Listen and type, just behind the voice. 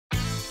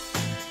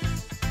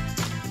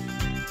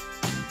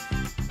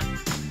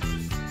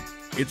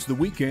It's the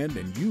weekend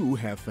and you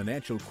have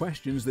financial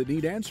questions that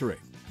need answering.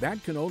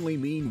 That can only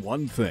mean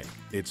one thing.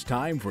 It's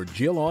time for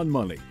Jill on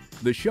Money,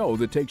 the show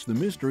that takes the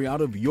mystery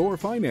out of your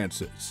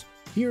finances.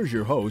 Here's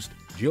your host,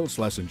 Jill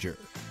Schlesinger.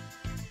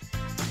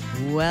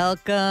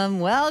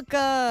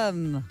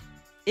 Welcome.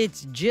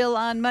 It's Jill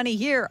on Money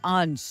here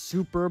on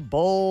Super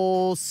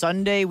Bowl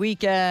Sunday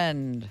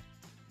weekend.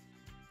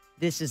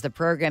 This is the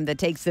program that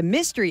takes the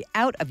mystery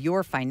out of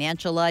your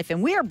financial life,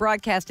 and we are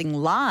broadcasting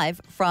live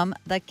from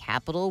the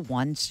Capital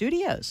One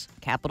studios.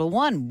 Capital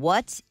One,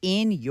 what's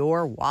in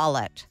your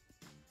wallet?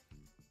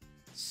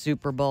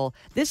 Super Bowl.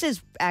 This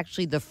is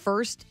actually the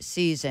first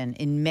season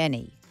in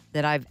many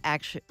that I've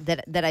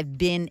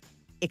been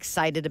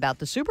excited about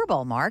the Super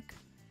Bowl, Mark.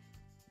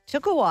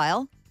 Took a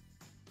while.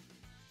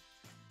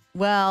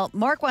 Well,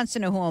 Mark wants to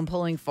know who I'm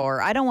pulling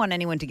for. I don't want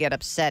anyone to get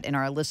upset in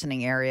our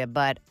listening area,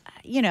 but,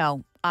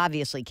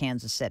 obviously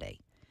Kansas City,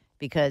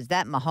 because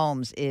that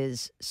Mahomes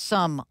is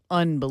some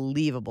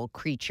unbelievable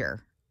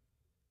creature.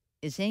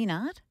 Is he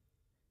not?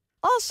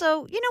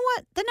 Also, you know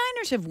what? The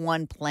Niners have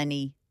won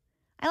plenty.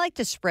 I like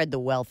to spread the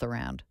wealth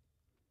around.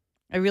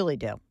 I really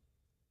do.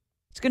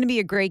 It's going to be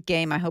a great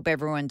game. I hope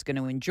everyone's going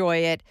to enjoy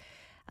it.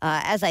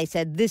 As I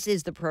said, this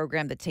is the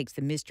program that takes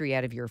the mystery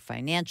out of your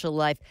financial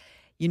life.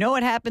 You know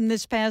what happened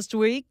this past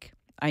week?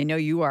 I know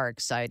you are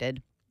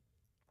excited.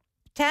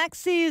 Tax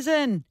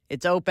season.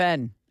 It's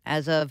open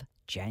as of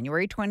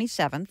January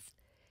 27th.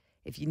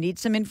 If you need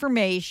some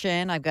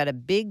information, I've got a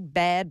big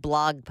bad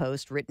blog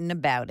post written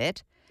about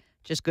it.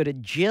 Just go to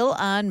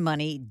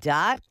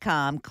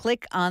jillonmoney.com,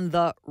 click on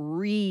the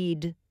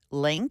read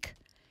link,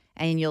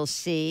 and you'll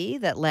see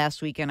that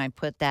last weekend I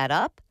put that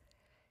up.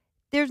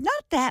 There's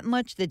not that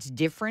much that's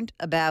different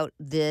about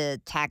the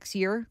tax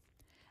year.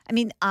 I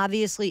mean,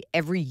 obviously,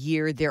 every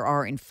year there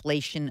are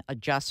inflation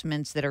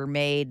adjustments that are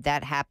made.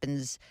 That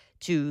happens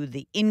to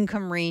the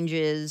income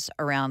ranges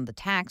around the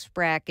tax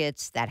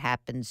brackets. That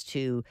happens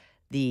to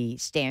the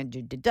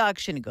standard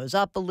deduction. It goes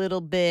up a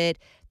little bit.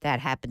 That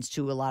happens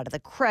to a lot of the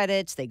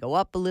credits. They go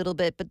up a little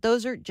bit. But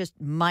those are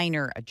just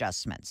minor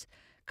adjustments.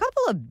 A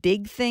couple of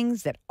big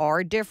things that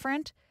are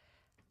different.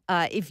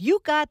 If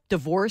you got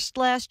divorced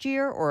last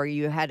year or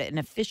you had an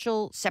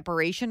official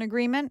separation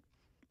agreement,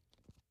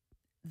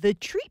 the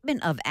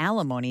treatment of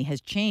alimony has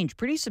changed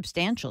pretty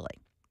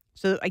substantially.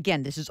 So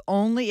again, this is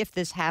only if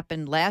this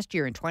happened last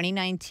year in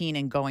 2019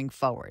 and going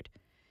forward.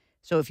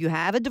 So if you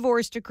have a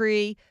divorce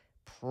decree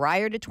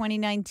prior to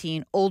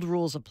 2019, old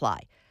rules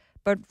apply.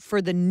 But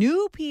for the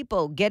new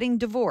people getting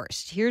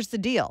divorced, here's the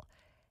deal.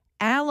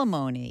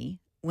 Alimony,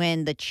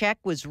 when the check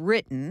was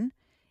written,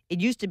 it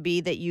used to be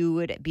that you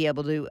would be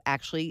able to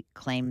actually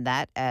claim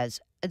that as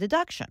a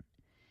deduction.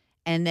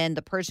 And then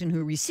the person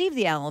who received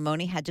the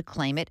alimony had to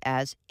claim it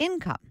as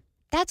income.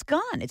 That's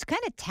gone. It's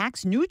kind of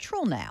tax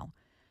neutral now.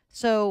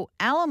 So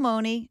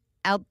alimony,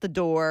 out the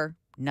door,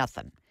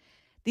 nothing.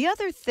 The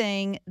other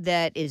thing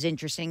that is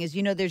interesting is,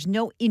 there's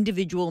no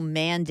individual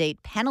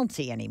mandate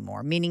penalty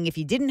anymore, meaning if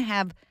you didn't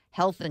have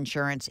health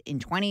insurance in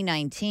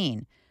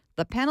 2019,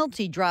 the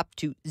penalty dropped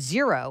to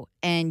 0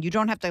 and you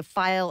don't have to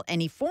file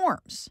any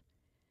forms.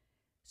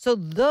 So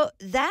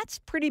that's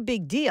a pretty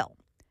big deal.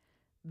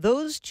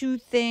 Those two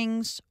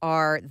things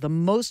are the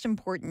most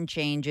important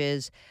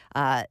changes.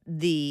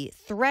 The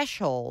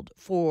threshold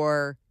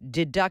for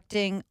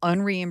deducting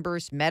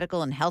unreimbursed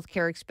medical and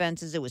healthcare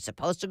expenses, it was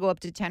supposed to go up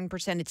to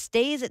 10%. It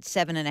stays at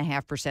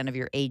 7.5% of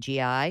your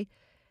AGI.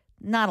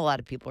 Not a lot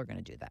of people are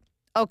going to do that.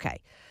 Okay,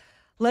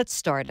 let's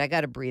start. I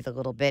got to breathe a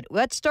little bit.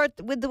 Let's start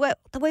with the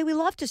way we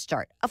love to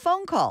start, a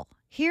phone call.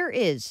 Here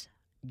is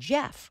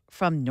Jeff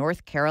from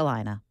North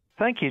Carolina.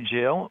 Thank you,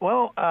 Jill.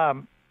 Well,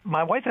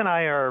 my wife and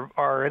I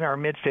are in our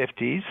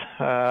mid-50s.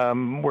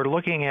 We're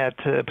looking at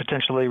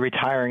potentially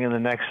retiring in the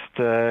next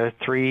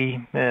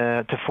 3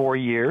 to 4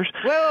 years.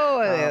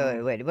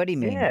 Wait. What do you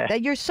mean? Yeah,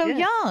 that you're so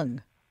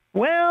young.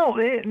 Well,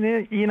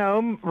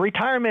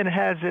 retirement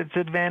has its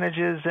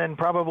advantages and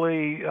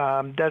probably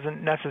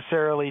doesn't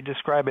necessarily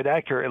describe it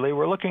accurately.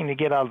 We're looking to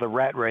get out of the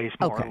rat race,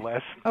 more or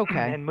less,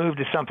 and move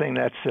to something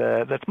that's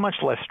much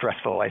less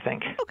stressful, I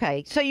think.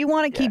 Okay, so you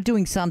want to keep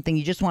doing something.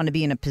 You just want to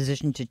be in a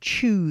position to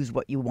choose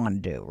what you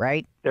want to do,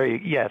 right?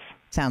 Yes.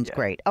 Sounds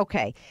great.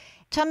 Okay.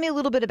 Tell me a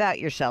little bit about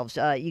yourselves.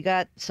 You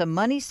got some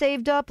money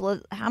saved up?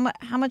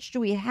 How much do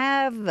we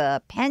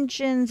have?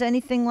 Pensions,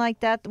 anything like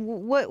that?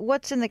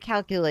 What's in the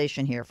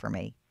calculation here for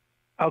me?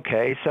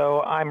 Okay, so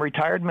I'm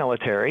retired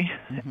military,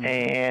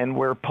 and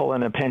we're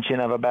pulling a pension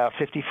of about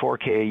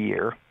 $54K a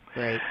year.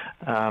 Great.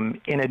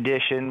 In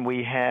addition,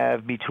 we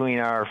have between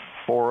our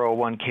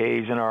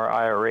 401ks and our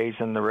IRAs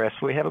and the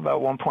rest, we have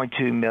about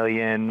 $1.2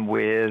 million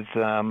with,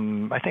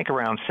 I think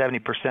around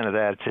 70% of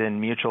that's in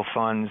mutual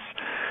funds.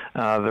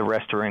 The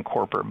rest are in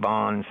corporate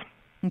bonds.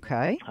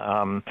 Okay.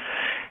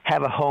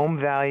 Have a home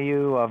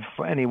value of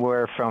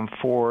anywhere from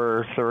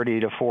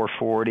 $430 to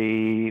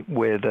 $440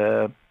 with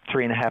a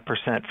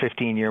 3.5%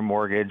 15-year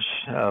mortgage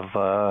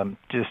of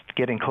just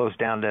getting close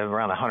down to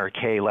around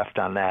 $100K left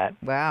on that.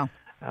 Wow.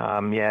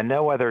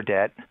 No other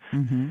debt.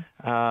 Mm-hmm.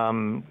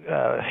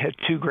 Had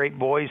two great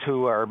boys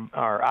who are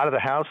out of the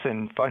house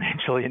and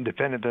financially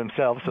independent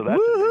themselves, so that's a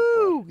big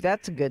Woo-hoo! plus.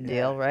 That's a good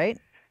deal, right?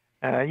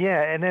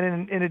 And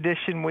then in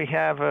addition, we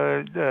have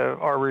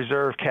our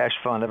reserve cash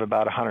fund of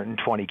about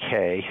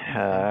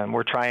 $120K.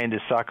 We're trying to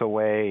sock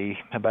away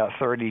about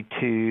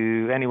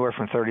anywhere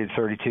from 30 to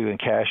 32 in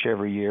cash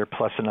every year,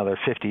 plus another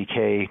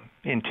 $50K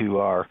into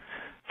our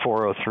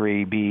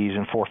 403Bs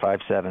and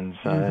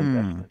 457s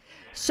investments.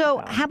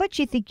 So how much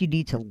do you think you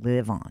need to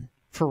live on,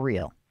 for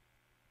real?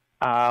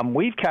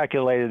 We've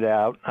calculated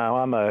out,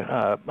 I'm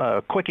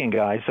a Quicken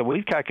guy, so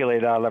we've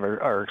calculated out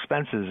our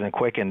expenses in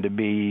Quicken to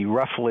be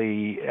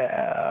roughly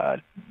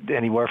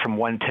anywhere from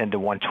 110 to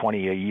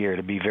 120 a year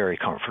to be very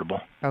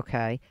comfortable.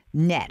 Okay.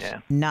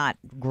 Net, not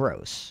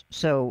gross.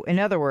 So in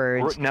other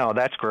words... No,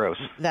 that's gross.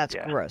 That's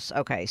gross.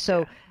 Okay.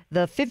 So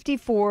the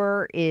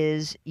 54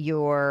 is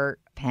your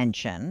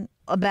pension,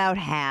 about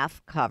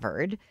half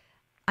covered.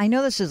 I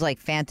know this is like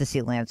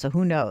fantasy land, so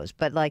who knows?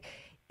 But like,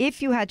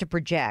 if you had to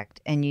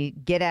project and you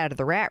get out of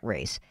the rat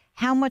race,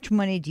 how much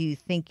money do you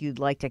think you'd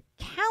like to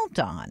count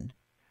on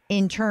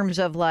in terms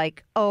of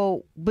like,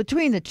 oh,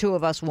 between the two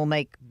of us, we'll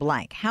make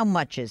blank? How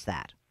much is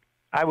that?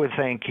 I would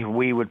think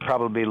we would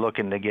probably be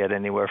looking to get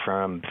anywhere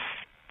from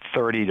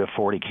 30 to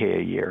 40K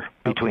a year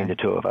between the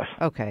two of us.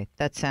 Okay,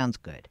 that sounds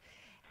good.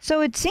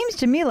 So it seems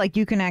to me like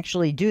you can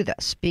actually do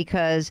this,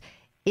 because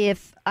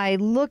if I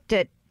looked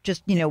at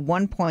just,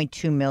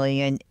 1.2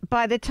 million,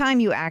 by the time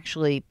you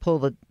actually pull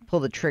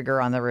the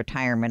trigger on the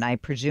retirement, I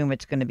presume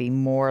it's going to be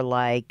more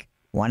like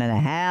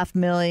 1.5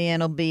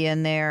 million will be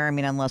in there. I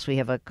mean, unless we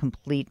have a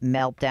complete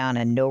meltdown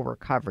and no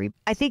recovery.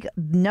 I think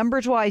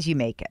numbers wise, you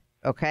make it.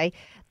 Okay.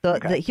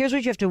 Here's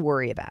what you have to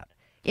worry about.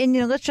 And,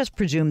 let's just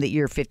presume that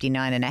you're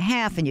 59 and a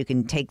half and you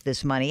can take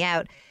this money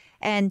out.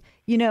 And,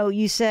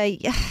 you say,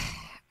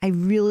 I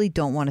really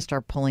don't want to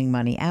start pulling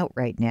money out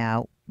right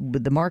now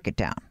with the market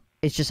down.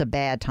 It's just a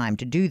bad time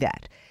to do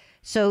that.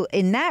 So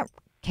in that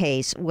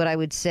case, what I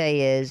would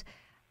say is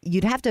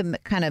you'd have to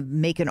kind of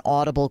make an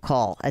audible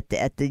call at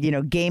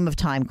the game of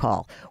time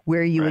call,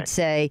 where you would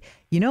say,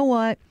 you know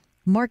what,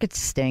 market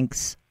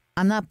stinks.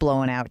 I'm not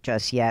blowing out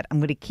just yet. I'm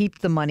going to keep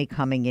the money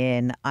coming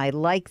in. I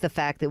like the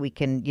fact that we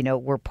can,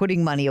 we're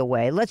putting money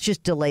away. Let's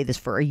just delay this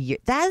for a year.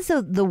 That's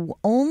the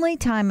only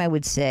time I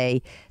would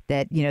say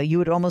that, you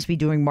would almost be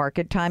doing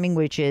market timing,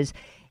 which is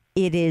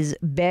it is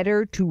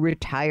better to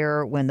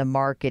retire when the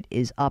market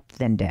is up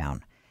than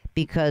down.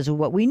 Because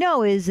what we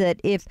know is that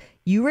if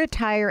you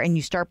retire and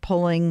you start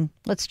pulling,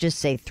 let's just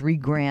say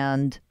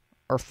 $3,000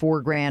 or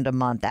 $4,000 a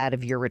month out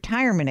of your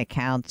retirement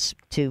accounts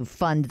to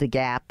fund the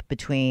gap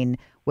between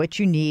what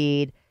you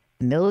need,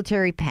 the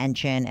military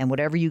pension, and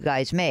whatever you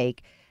guys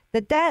make,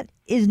 that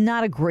is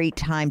not a great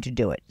time to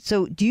do it.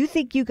 So do you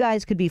think you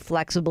guys could be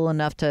flexible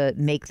enough to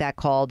make that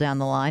call down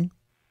the line?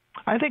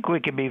 I think we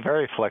could be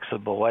very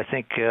flexible. I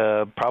think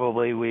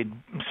probably we'd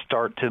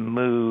start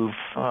to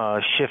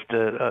shift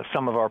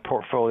some of our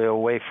portfolio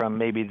away from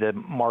maybe the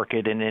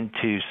market and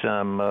into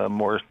some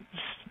more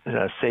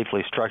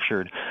safely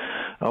structured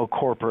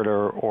corporate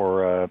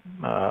or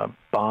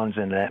bonds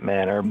in that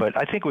manner. But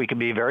I think we could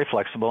be very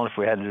flexible, and if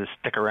we had to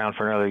stick around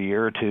for another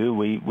year or two,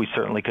 we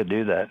certainly could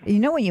do that. You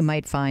know what you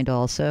might find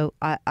also?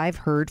 I've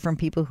heard from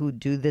people who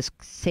do this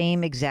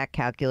same exact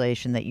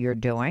calculation that you're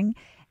doing.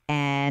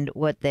 And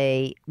what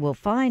they will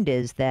find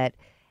is that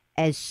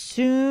as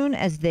soon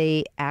as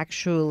they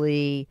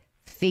actually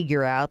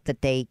figure out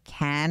that they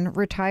can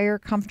retire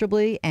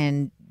comfortably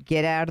and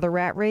get out of the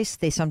rat race,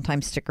 they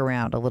sometimes stick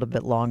around a little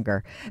bit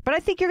longer. But I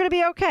think you're going to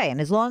be okay. And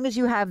as long as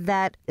you have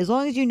that, as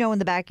long as you know in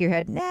the back of your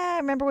head,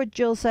 remember what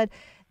Jill said,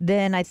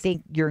 then I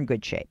think you're in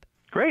good shape.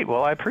 Great.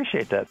 Well, I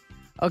appreciate that.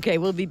 Okay,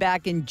 we'll be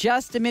back in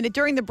just a minute.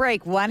 During the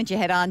break, why don't you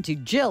head on to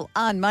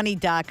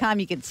JillOnMoney.com.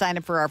 You can sign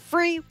up for our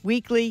free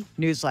weekly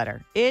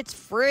newsletter. It's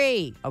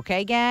free.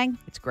 Okay, gang?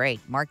 It's great.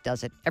 Mark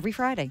does it every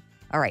Friday.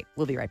 All right,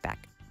 we'll be right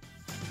back.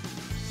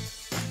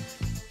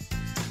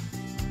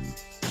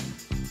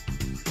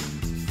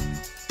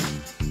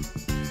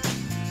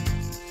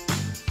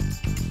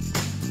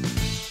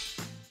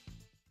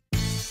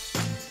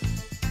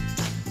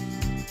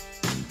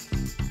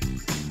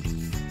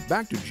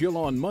 Back to Jill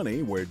on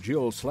Money, where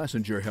Jill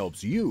Schlesinger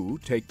helps you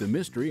take the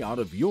mystery out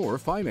of your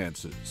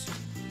finances.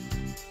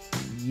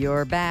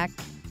 You're back.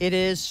 It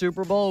is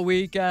Super Bowl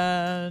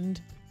weekend.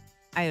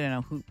 I don't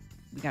know who.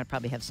 We got to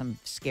probably have some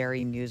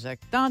scary music.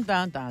 Dun,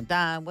 dun, dun,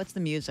 dun. What's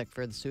the music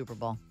for the Super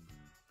Bowl?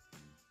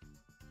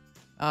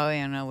 Oh, I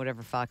don't know,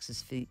 whatever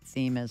Fox's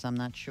theme is. I'm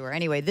not sure.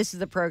 Anyway, this is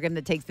the program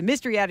that takes the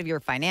mystery out of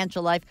your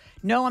financial life.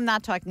 No, I'm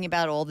not talking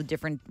about all the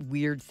different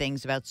weird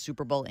things about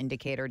Super Bowl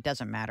indicator. It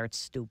doesn't matter. It's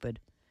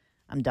stupid.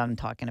 I'm done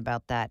talking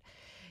about that.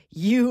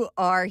 You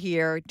are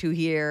here to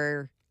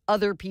hear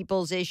other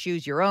people's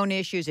issues, your own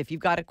issues. If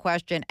you've got a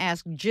question,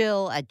 ask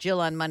Jill at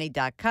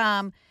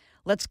JillOnMoney.com.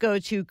 Let's go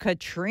to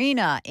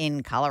Katrina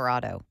in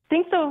Colorado.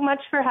 Thanks so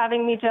much for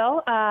having me,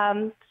 Jill.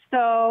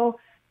 So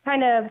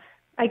kind of,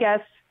 I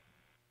guess,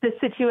 the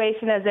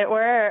situation, as it were,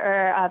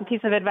 or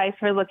piece of advice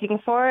we're looking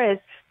for is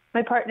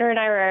my partner and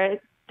I were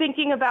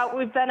thinking about,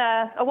 we've been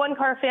a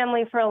one-car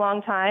family for a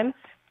long time,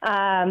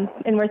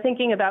 and we're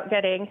thinking about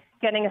getting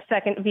a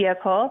second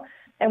vehicle,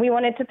 and we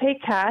wanted to pay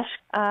cash.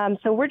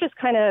 So we're just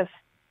kind of,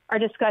 our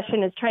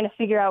discussion is trying to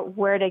figure out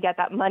where to get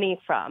that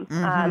money from.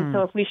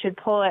 So if we should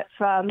pull it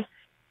from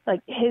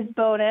like his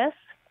bonus,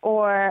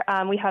 or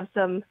we have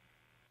some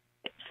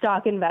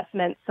stock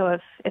investments. So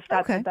if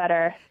that's a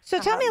better.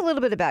 So tell me a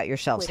little bit about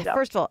yourselves.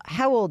 First of all,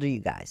 how old are you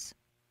guys?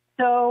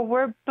 So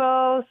we're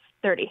both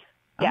 30.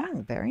 Yeah.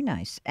 Oh, very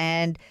nice.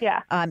 And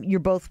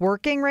you're both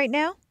working right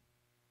now?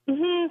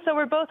 So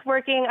we're both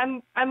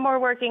working. I'm more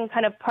working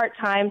kind of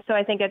part-time. So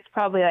I think it's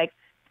probably like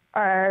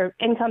our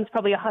income's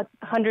probably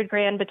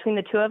 $100,000 between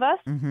the two of us.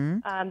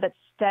 That's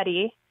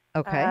steady.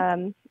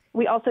 Okay.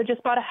 We also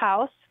just bought a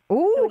house.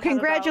 Ooh, so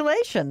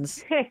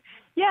congratulations.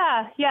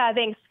 Yeah,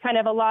 thanks. Kind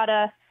of a lot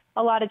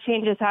of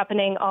changes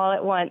happening all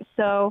at once.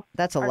 So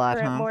that's a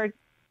lot, huh?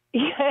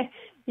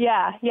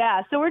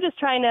 Yeah. So we're just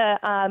trying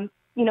to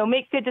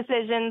make good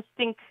decisions,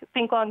 think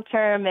long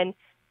term, and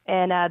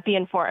be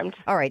informed.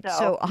 All right.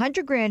 So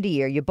 $100,000 a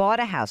year. You bought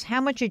a house. How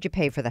much did you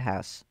pay for the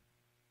house?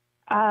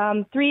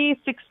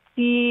 $360.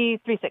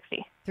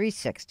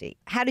 $360.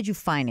 How did you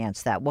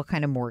finance that? What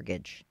kind of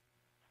mortgage?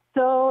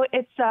 So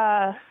it's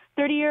a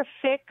 30-year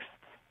fixed.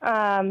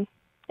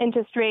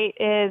 Interest rate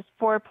is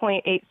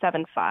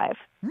 4.875.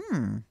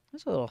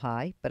 That's a little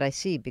high, but I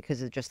see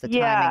because of just the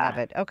timing of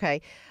it.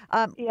 Okay.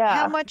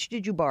 How much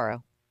did you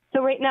borrow?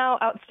 So right now,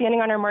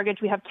 outstanding on our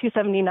mortgage, we have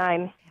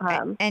 $279.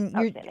 And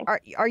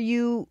are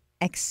you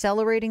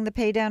accelerating the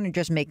pay down or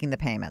just making the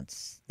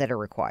payments that are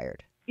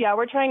required? Yeah,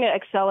 we're trying to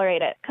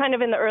accelerate it. Kind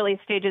of in the early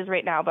stages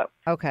right now, but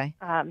okay.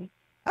 All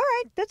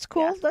right, that's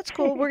cool. Yeah. That's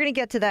cool. We're going to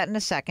get to that in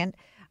a second.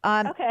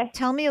 Okay.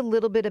 Tell me a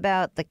little bit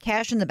about the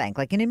cash in the bank,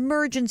 like an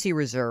emergency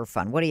reserve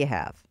fund. What do you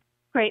have?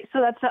 Great. So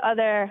that's the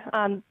other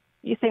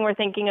thing we're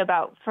thinking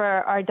about. For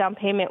our down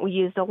payment, we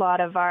used a lot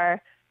of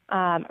our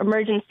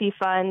emergency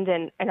fund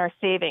and our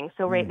savings.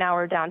 So right now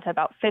we're down to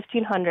about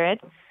 $1,500.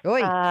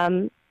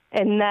 And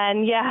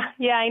then,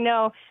 I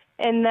know.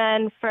 And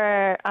then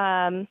for,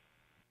 I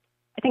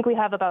think we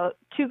have about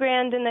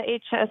 $2,000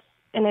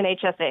 in an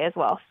HSA as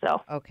well.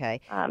 So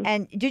okay.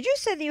 And did you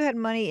say that you had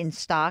money in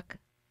stock?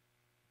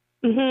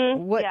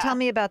 Tell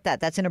me about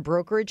that. That's in a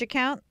brokerage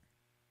account?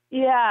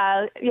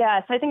 Yeah.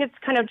 So I think it's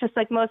kind of just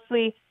like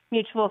mostly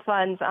mutual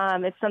funds.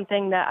 It's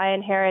something that I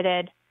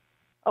inherited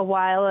a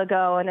while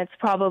ago, and it's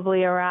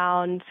probably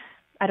around,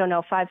 I don't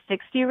know,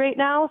 $560 right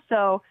now.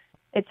 So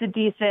it's a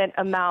decent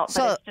amount.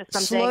 So but it's just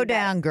something slow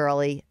down,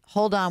 girlie.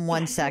 Hold on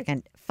one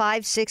second.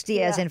 $560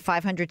 as in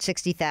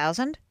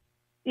 $560,000?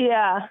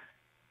 Yeah.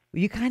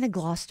 You kind of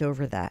glossed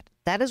over that.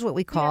 That is what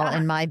we call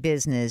in my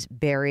business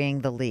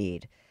burying the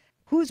lead.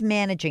 Who's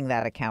managing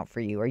that account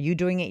for you? Are you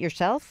doing it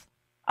yourself?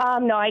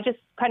 No, I just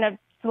kind of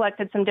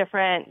selected some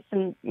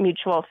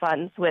mutual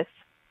funds with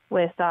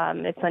it's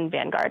on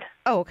Vanguard.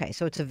 Oh, okay.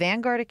 So it's a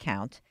Vanguard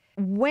account.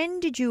 When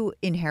did you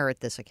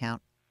inherit this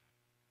account?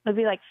 It would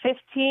be like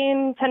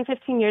 10,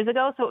 15 years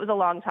ago. So it was a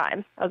long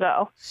time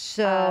ago.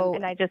 So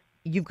and I just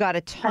you've got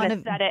a ton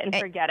of set it and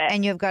forget it.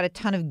 And you've got a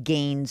ton of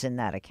gains in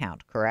that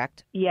account,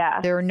 correct?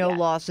 Yeah. There are no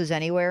losses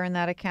anywhere in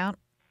that account?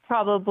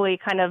 Probably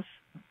kind of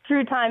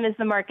through time as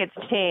the markets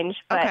change,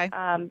 but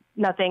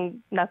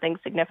nothing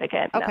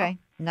significant. Okay,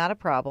 not a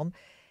problem.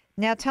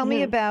 Now tell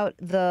me about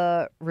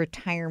the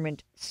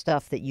retirement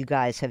stuff that you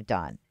guys have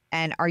done.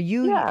 And are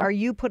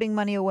you putting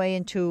money away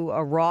into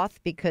a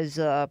Roth because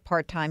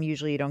part-time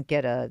usually you don't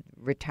get a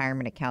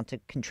retirement account to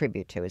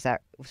contribute to? Is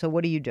that so?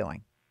 What are you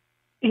doing?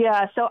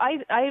 Yeah, so I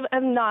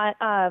am not.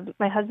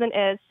 My husband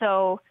is.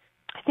 So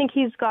I think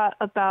he's got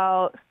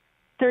about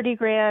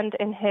 $30,000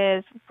 in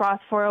his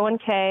Roth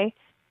 401k.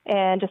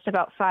 And just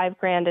about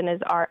 $5,000 in his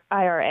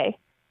IRA.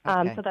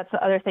 Okay. So that's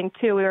the other thing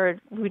too.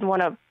 We'd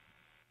want to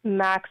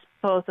max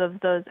both of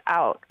those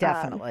out.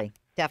 Definitely.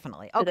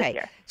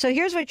 Okay. So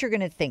here's what you're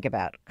going to think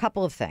about. A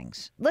couple of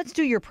things. Let's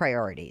do your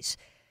priorities.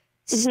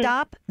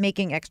 Stop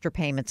making extra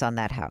payments on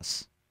that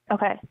house.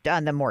 Okay.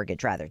 On the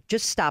mortgage, rather.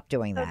 Just stop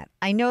doing that.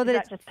 I know that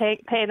it's just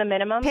pay the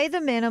minimum. Pay the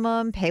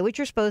minimum. Pay what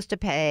you're supposed to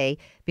pay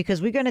because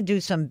we got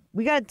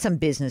some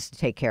business to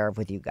take care of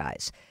with you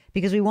guys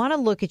because we want to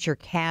look at your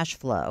cash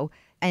flow.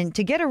 And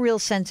to get a real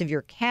sense of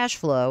your cash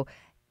flow,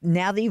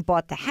 now that you've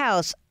bought the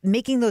house,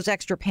 making those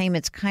extra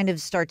payments kind of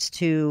starts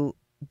to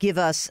give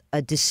us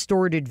a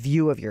distorted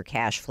view of your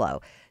cash flow.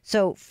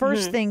 So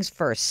first things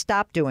first,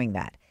 stop doing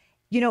that.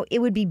 It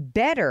would be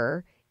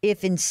better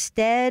if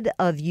instead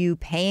of you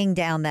paying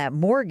down that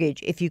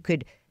mortgage, if you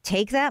could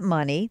take that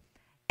money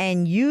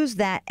and use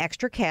that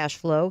extra cash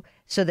flow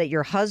so that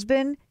your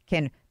husband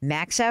can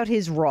max out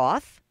his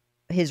Roth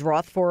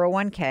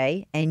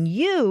 401k, and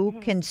you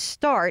can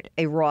start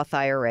a Roth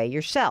IRA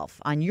yourself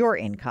on your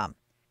income.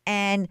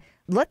 And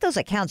let those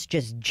accounts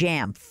just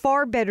jam.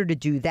 Far better to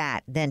do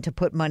that than to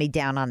put money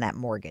down on that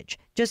mortgage.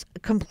 Just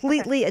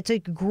completely, it's a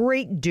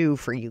great do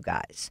for you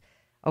guys.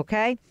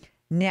 Okay?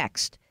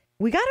 Next,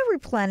 we got to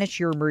replenish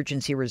your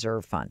emergency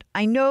reserve fund.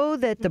 I know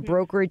that the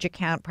brokerage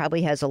account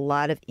probably has a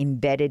lot of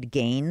embedded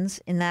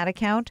gains in that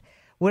account.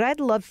 What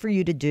I'd love for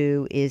you to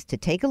do is to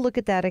take a look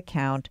at that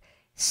account,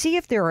 see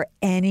if there are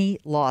any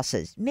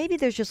losses. Maybe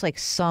there's just like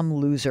some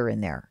loser in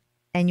there,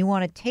 and you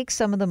want to take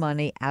some of the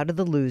money out of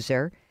the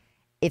loser,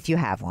 if you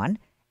have one,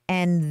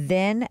 and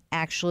then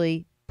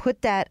actually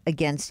put that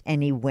against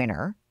any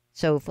winner.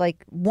 So if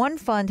like one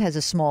fund has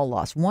a small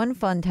loss, one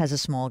fund has a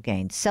small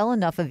gain, sell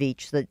enough of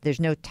each so that there's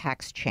no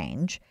tax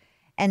change,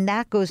 and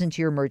that goes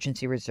into your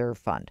emergency reserve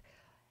fund.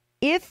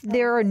 If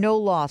there are no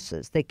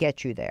losses that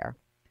get you there,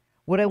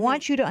 what I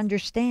want you to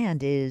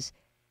understand is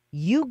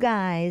you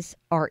guys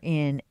are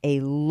in a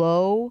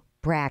low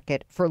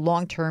bracket for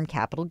long-term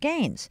capital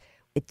gains.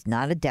 It's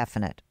not a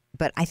definite,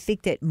 but I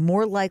think that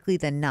more likely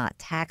than not,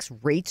 tax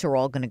rates are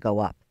all going to go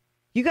up.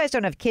 You guys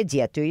don't have kids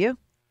yet, do you?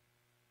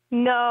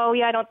 No,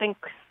 I don't think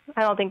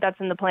that's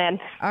in the plan.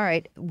 All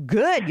right,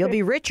 good. You'll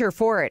be richer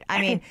for it. I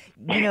mean,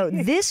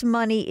 this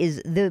money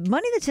the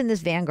money that's in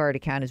this Vanguard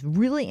account is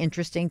really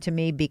interesting to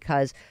me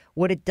because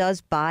what it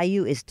does buy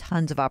you is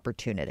tons of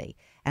opportunity.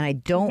 And I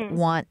don't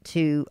want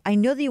to, I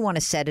know that you want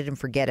to set it and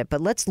forget it, but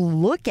let's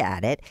look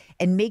at it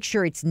and make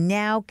sure it's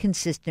now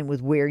consistent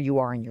with where you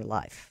are in your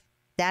life.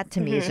 That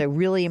to me is a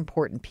really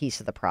important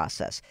piece of the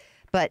process.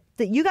 But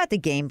you got the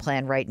game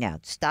plan right now.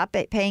 Stop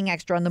paying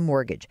extra on the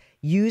mortgage.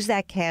 Use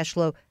that cash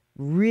flow.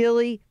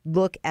 Really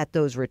look at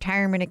those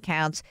retirement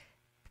accounts.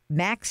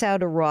 Max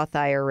out a Roth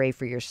IRA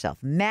for yourself.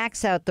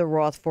 Max out the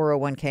Roth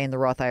 401k and the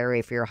Roth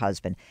IRA for your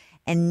husband.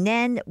 And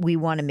then we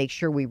want to make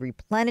sure we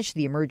replenish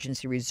the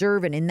emergency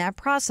reserve. And in that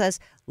process,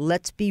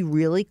 let's be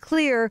really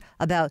clear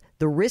about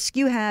the risk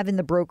you have in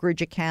the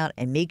brokerage account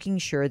and making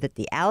sure that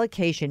the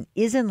allocation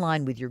is in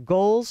line with your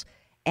goals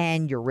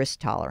and your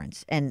risk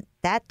tolerance. And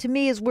that, to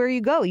me, is where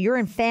you go. You're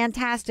in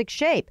fantastic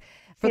shape.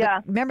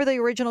 Remember the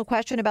original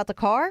question about the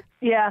car?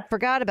 Yeah.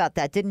 Forgot about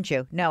that, didn't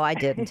you? No, I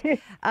didn't.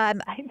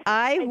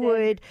 I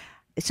would.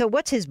 So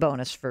what's his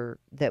bonus for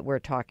that we're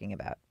talking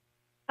about?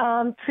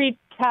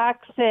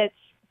 Pre-tax, it's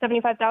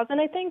 $75,000,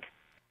 I think.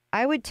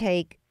 I would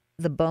take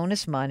the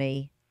bonus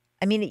money.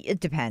 I mean,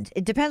 it depends.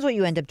 It depends what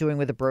you end up doing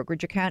with a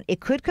brokerage account.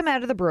 It could come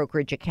out of the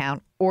brokerage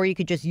account, or you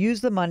could just use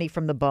the money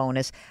from the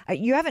bonus.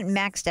 You haven't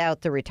maxed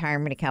out the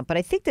retirement account, but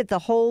I think that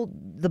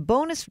the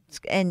bonus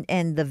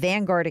and the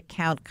Vanguard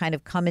account kind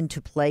of come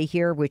into play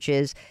here, which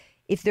is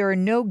if there are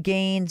no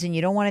gains and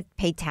you don't want to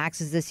pay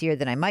taxes this year,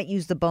 then I might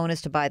use the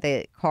bonus to buy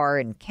the car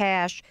in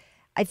cash.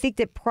 I think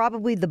that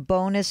probably the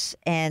bonus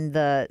and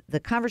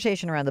the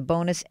conversation around the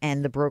bonus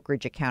and the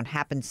brokerage account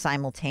happens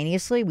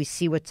simultaneously. We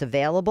see what's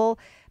available,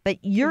 but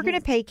you're going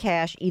to pay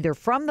cash either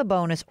from the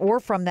bonus or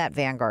from that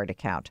Vanguard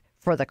account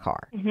for the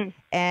car.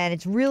 And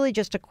it's really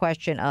just a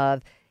question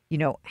of,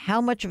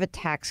 how much of a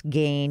tax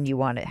gain you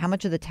want, how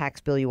much of the tax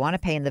bill you want to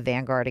pay in the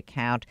Vanguard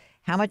account,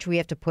 how much we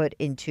have to put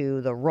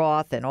into the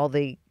Roth and all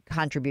the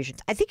contributions.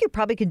 I think you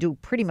probably can do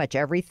pretty much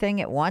everything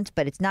at once,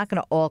 but it's not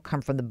going to all come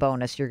from the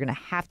bonus. You're going to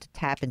have to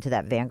tap into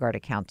that Vanguard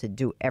account to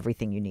do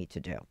everything you need to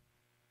do.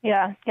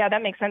 Yeah,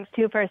 that makes sense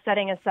too for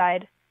setting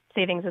aside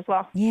savings as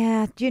well.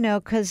 Yeah,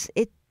 because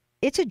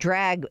it's a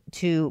drag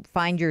to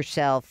find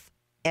yourself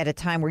at a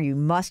time where you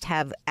must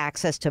have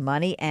access to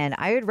money, and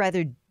I would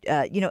rather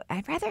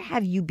I'd rather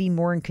have you be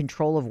more in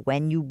control of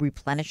when you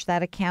replenish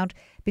that account,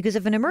 because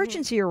if an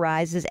emergency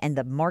arises and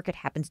the market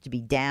happens to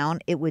be down,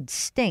 it would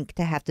stink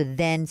to have to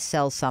then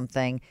sell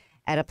something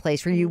at a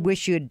place where you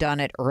wish you had done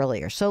it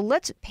earlier. So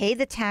let's pay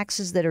the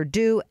taxes that are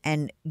due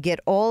and get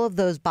all of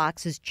those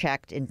boxes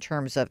checked in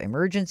terms of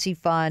emergency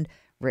fund,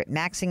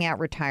 maxing out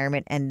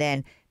retirement, and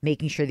then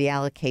making sure the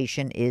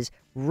allocation is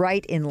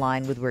right in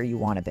line with where you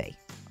want to be.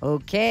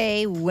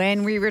 Okay,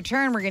 when we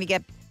return, we're going to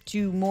get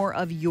to more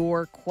of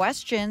your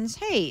questions.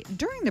 Hey,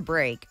 during the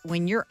break,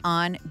 when you're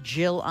on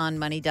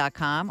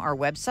JillOnMoney.com, our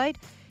website,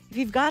 if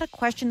you've got a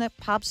question that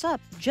pops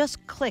up,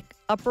 just click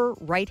upper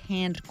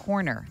right-hand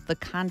corner, the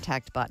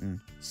contact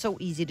button. So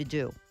easy to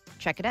do.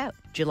 Check it out,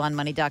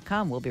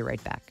 JillOnMoney.com. We'll be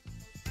right back.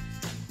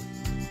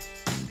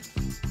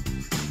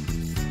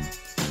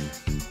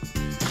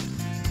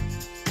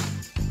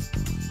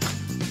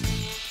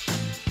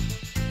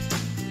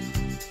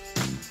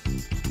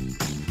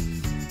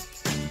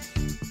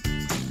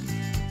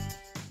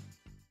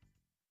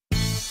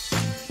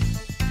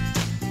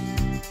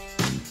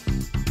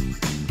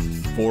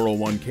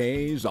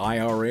 .401ks,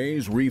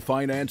 IRAs,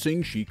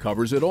 refinancing, she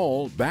covers it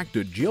all. Back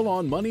to Jill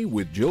on Money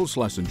with Jill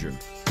Schlesinger.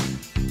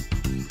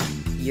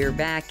 You're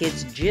back.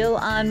 It's Jill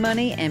on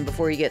Money. And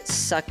before you get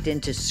sucked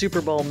into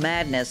Super Bowl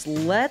madness,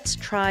 let's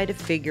try to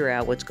figure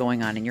out what's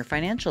going on in your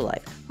financial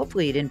life.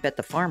 Hopefully you didn't bet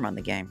the farm on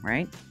the game,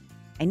 right?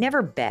 I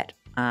never bet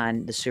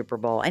on the Super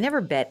Bowl. I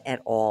never bet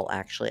at all,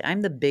 actually.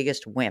 I'm the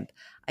biggest wimp.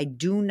 I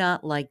do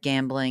not like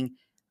gambling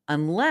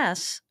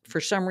unless,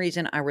 for some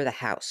reason, I were the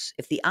house.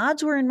 If the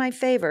odds were in my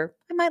favor,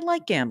 I might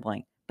like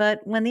gambling. But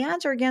when the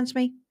odds are against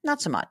me,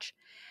 not so much.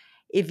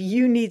 If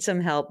you need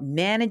some help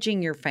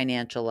managing your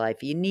financial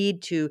life, you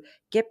need to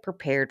get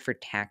prepared for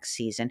tax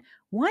season,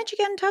 why don't you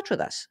get in touch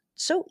with us?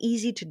 So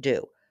easy to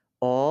do.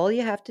 All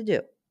you have to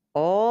do,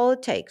 all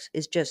it takes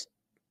is just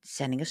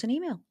sending us an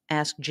email.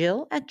 Ask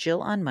Jill at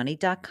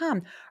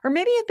jillonmoney.com. Or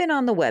maybe you've been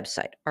on the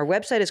website. Our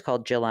website is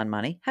called Jill on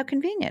Money. How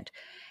convenient.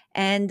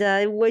 And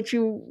what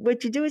you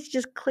do is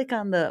just click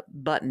on the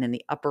button in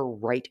the upper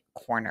right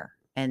corner,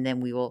 and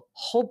then we will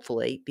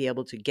hopefully be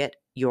able to get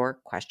your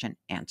question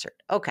answered.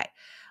 Okay,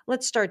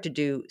 let's start to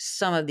do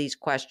some of these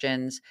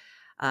questions.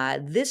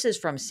 This is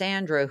from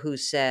Sandra, who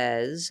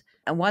says,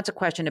 and wants a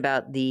question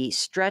about the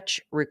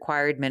stretch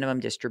required minimum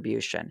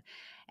distribution.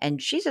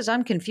 And she says,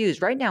 I'm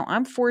confused. Right now,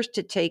 I'm forced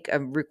to take a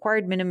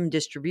required minimum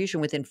distribution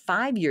within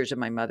 5 years of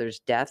my mother's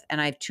death, and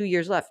I have 2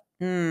 years left.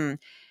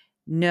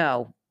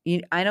 No,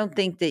 I don't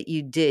think that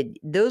you did.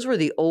 Those were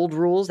the old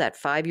rules. That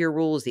 5-year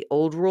rule is the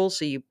old rule.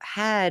 So you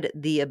had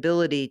the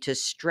ability to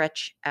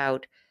stretch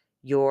out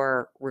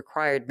your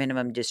required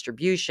minimum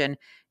distribution.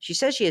 She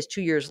says she has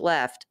 2 years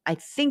left. I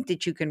think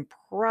that you can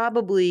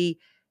probably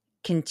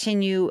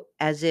continue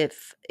as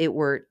if it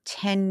were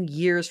 10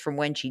 years from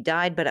when she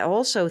died. But I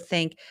also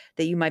think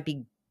that you might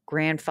be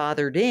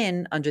grandfathered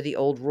in under the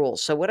old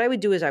rules. So what I would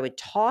do is I would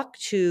talk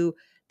to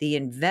the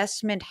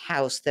investment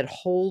house that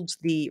holds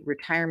the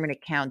retirement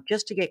account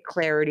just to get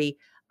clarity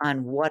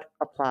on what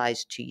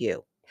applies to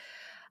you.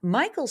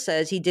 Michael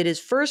says he did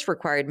his first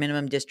required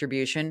minimum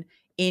distribution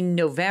in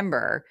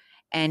November.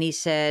 And he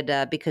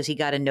said, because he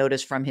got a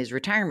notice from his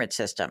retirement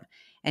system.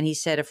 And he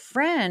said, a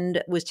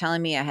friend was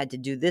telling me I had to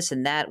do this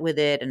and that with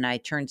it. And I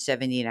turned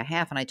 70 and a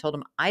half. And I told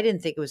him I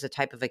didn't think it was a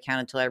type of account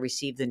until I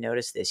received the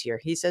notice this year.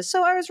 He says,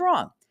 so I was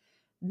wrong.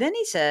 Then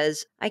he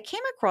says, I came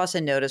across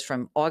a notice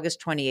from August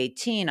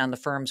 2018 on the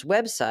firm's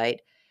website.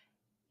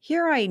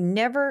 Here, I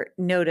never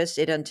noticed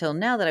it until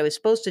now that I was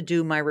supposed to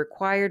do my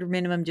required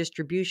minimum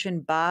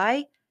distribution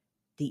by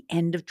the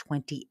end of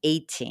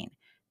 2018.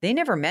 They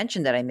never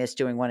mentioned that I missed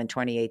doing one in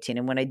 2018.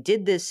 And when I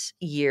did this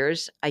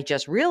year's, I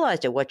just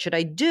realized it. What should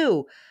I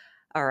do?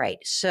 All right.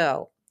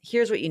 So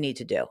here's what you need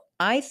to do.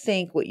 I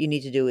think what you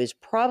need to do is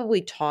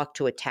probably talk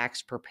to a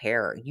tax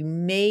preparer. You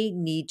may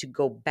need to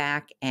go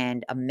back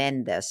and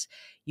amend this.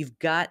 You've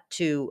got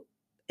to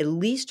at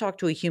least talk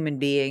to a human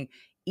being,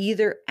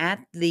 either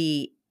at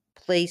the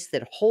place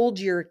that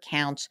holds your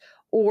accounts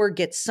or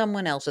get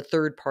someone else, a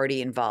third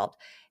party, involved.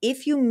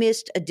 If you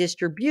missed a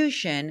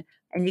distribution,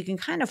 and you can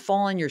kind of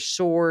fall on your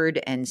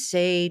sword and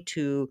say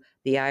to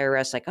the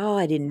IRS, like, oh,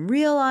 I didn't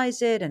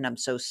realize it, and I'm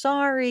so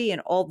sorry,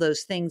 and all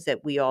those things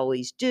that we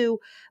always do.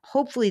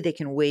 Hopefully they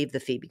can waive the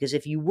fee, because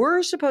if you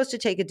were supposed to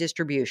take a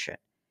distribution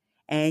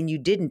and you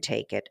didn't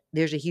take it,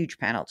 there's a huge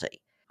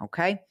penalty,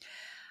 okay?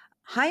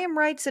 Hyam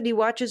writes that he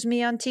watches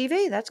me on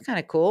TV. That's kind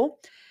of cool.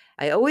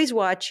 I always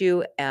watch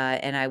you,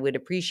 and I would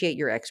appreciate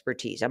your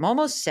expertise. I'm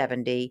almost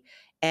 70,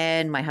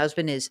 and my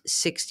husband is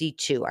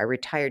 62. I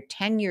retired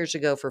 10 years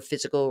ago for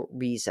physical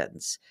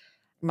reasons.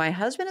 My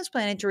husband is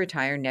planning to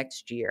retire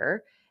next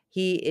year.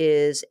 He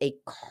is a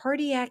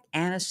cardiac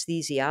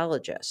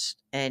anesthesiologist,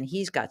 and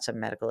he's got some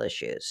medical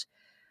issues.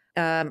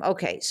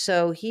 Okay,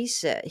 so he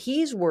said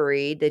he's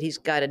worried that he's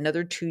got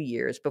another 2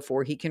 years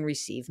before he can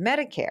receive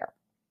Medicare.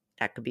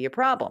 That could be a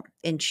problem.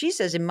 And she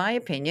says, in my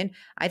opinion,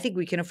 I think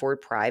we can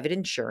afford private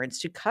insurance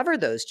to cover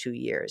those 2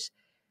 years.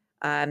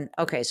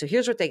 Okay, so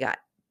here's what they got.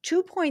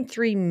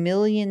 $2.3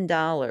 million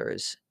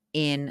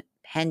in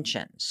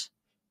pensions.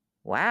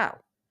 Wow.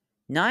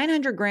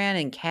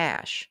 $900,000 in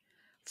cash.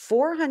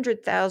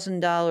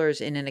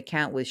 $400,000 in an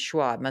account with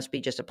Schwab. Must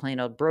be just a plain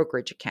old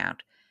brokerage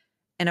account.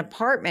 An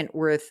apartment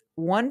worth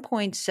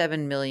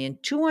 $1.7 million,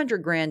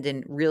 $200,000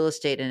 in real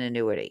estate and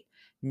annuity.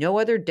 No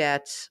other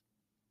debts.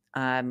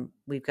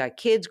 We've got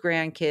kids,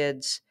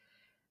 grandkids.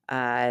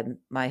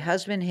 My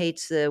husband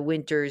hates the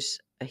winters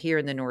here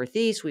in the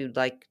Northeast. We would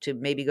like to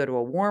maybe go to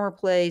a warmer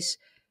place.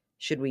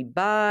 Should we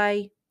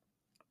buy?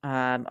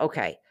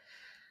 Okay.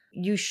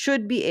 You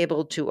should be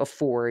able to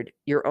afford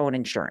your own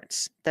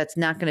insurance. That's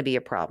not going to be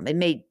a problem. It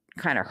may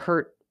kind of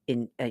hurt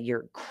in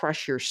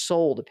crush your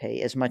soul to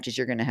pay as much as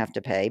you're going to have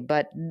to pay,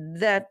 but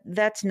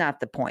that's not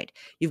the point.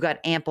 You've got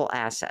ample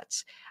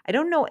assets. I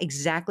don't know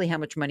exactly how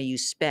much money you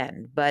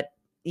spend, but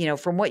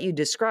from what you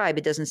describe,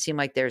 it doesn't seem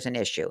like there's an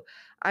issue.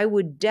 I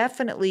would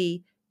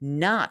definitely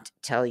not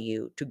tell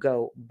you to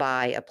go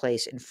buy a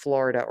place in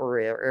Florida or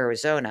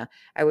Arizona.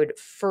 I would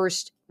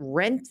first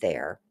rent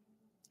there,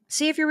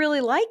 see if you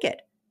really like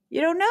it.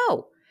 You don't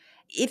know.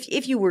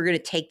 If you were going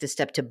to take the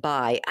step to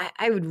buy,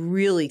 I would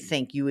really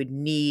think you would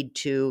need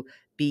to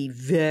be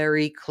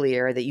very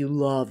clear that you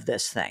love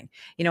this thing.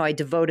 I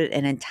devoted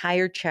an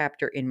entire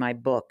chapter in my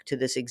book to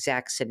this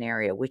exact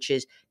scenario, which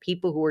is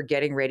people who are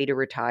getting ready to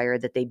retire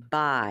that they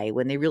buy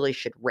when they really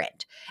should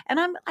rent. And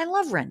I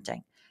love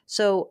renting.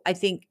 So I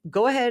think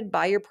go ahead,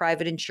 buy your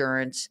private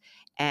insurance,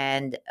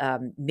 and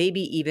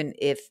maybe even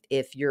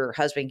if your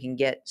husband can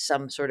get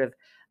some sort of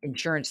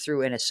insurance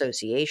through an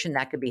association,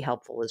 that could be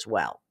helpful as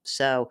well.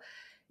 So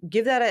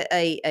give that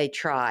a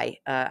try.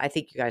 I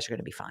think you guys are going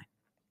to be fine.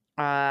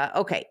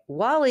 Okay.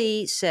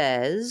 Wally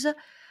says,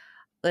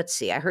 let's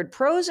see. I heard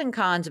pros and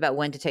cons about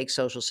when to take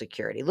Social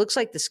Security. Looks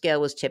like the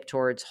scale was tipped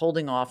towards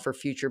holding off for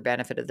future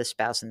benefit of the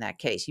spouse in that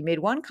case. You made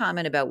one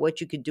comment about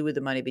what you could do with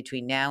the money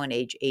between now and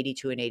age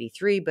 82 and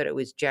 83, but it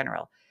was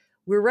general.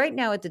 We're right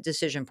now at the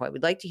decision point.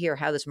 We'd like to hear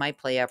how this might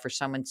play out for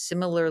someone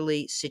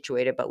similarly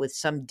situated, but with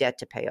some debt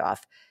to pay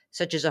off,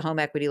 such as a home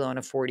equity loan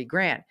of 40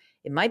 grand.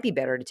 It might be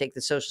better to take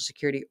the Social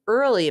Security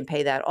early and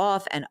pay that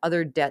off and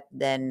other debt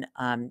than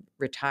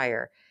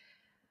retire.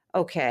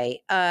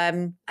 Okay,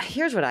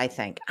 here's what I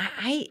think.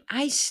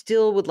 I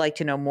still would like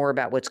to know more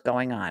about what's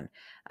going on.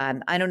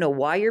 I don't know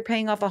why you're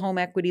paying off a home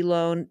equity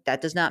loan.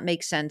 That does not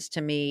make sense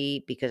to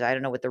me because I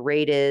don't know what the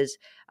rate is.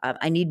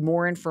 I need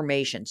more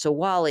information. So,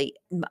 Wally,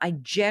 I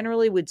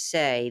generally would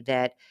say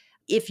that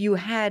if you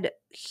had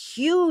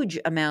huge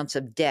amounts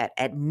of debt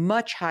at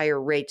much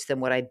higher rates than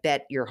what I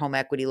bet your home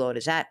equity loan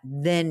is at,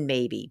 then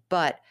maybe.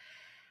 But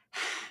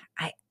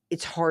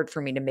it's hard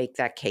for me to make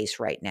that case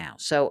right now.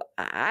 So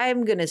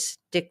I'm going to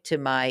stick to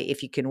my,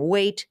 if you can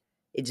wait,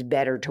 it's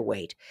better to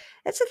wait.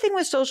 That's the thing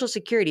with Social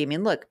Security. I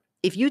mean, look,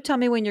 if you tell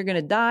me when you're going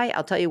to die,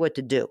 I'll tell you what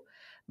to do.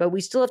 But we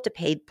still have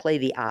to play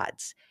the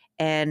odds.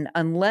 And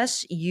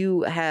unless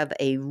you have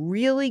a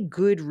really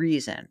good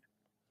reason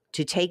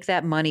to take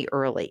that money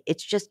early,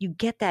 it's just you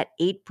get that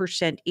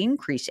 8%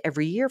 increase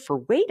every year for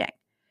waiting.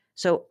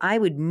 So I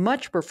would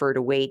much prefer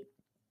to wait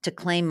to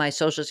claim my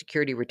Social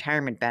Security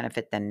retirement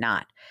benefit than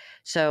not.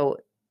 So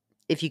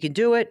if you can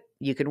do it,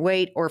 you can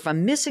wait. Or if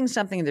I'm missing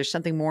something, there's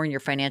something more in your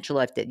financial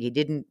life that you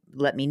didn't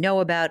let me know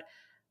about,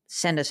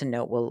 send us a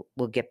note.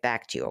 We'll get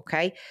back to you,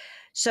 okay?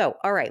 So,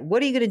 all right,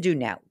 what are you going to do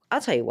now?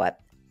 I'll tell you what.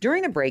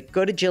 During the break,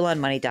 go to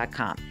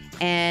JillOnMoney.com.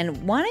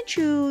 And why don't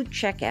you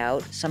check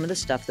out some of the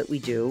stuff that we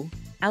do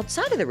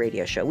outside of the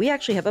radio show? We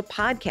actually have a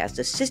podcast,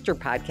 a sister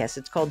podcast.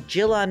 It's called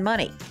Jill on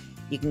Money.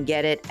 You can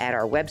get it at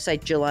our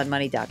website,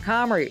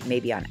 JillOnMoney.com, or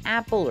maybe on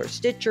Apple or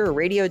Stitcher or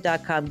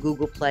Radio.com,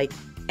 Google Play,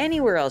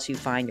 anywhere else you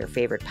find your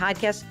favorite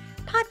podcast.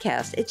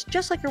 It's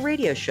just like a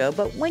radio show,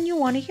 but when you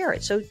want to hear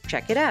it. So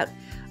check it out.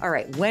 All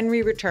right, when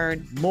we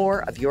return,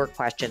 more of your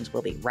questions.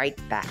 We'll be right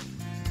back.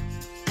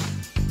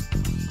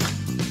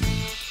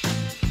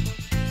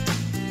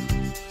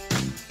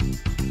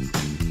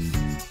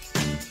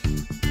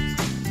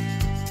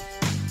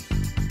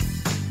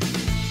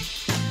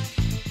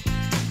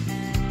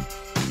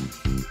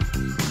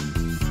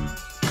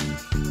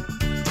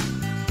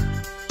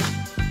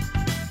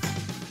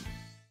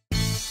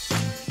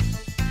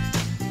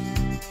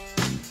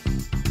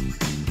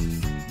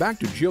 Back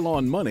to Jill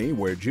on Money,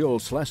 where Jill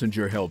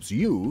Schlesinger helps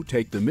you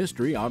take the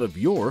mystery out of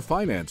your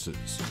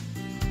finances.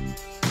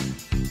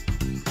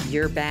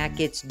 You're back.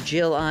 It's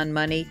Jill on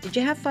Money. Did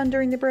you have fun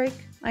during the break?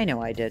 I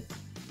know I did.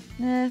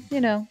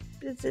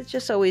 It's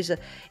just always a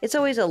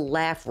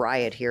laugh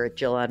riot here at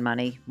Jill on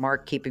Money.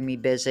 Mark keeping me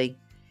busy.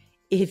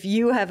 If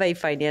you have a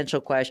financial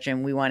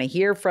question, we want to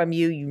hear from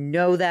you. You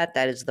know that.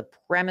 That is the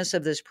premise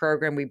of this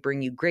program. We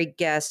bring you great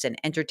guests and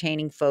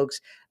entertaining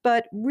folks.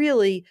 But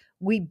really,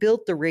 we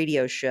built the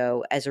radio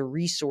show as a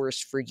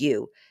resource for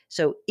you.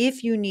 So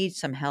if you need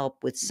some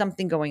help with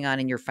something going on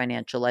in your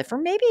financial life, or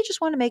maybe you just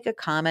want to make a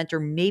comment,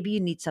 or maybe you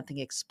need something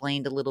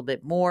explained a little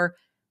bit more,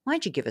 why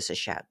don't you give us a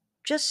shout?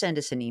 Just send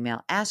us an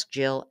email,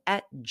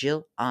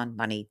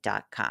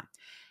 askjill@jillonmoney.com.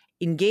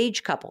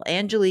 Engaged couple,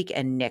 Angelique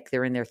and Nick,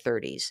 they're in their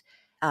 30s.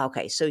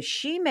 Okay, so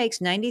she makes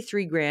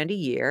 93 grand a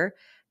year,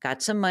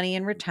 got some money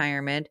in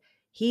retirement.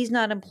 He's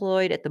not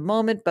employed at the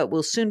moment, but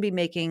will soon be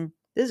making,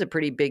 this is a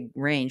pretty big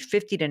range,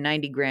 50 to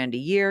 90 grand a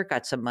year,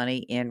 got some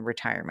money in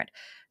retirement.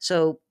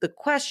 So the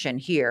question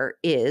here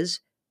is,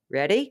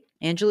 ready?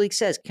 Angelique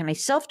says, can I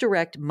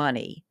self-direct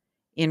money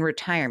in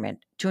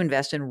retirement to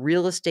invest in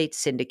real estate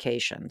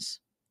syndications?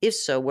 If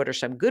so, what are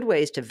some good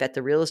ways to vet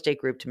the real estate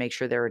group to make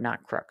sure there are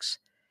not crooks?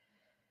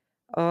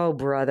 Oh,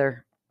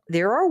 brother.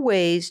 There are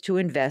ways to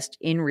invest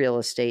in real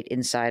estate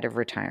inside of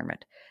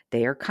retirement.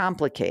 They are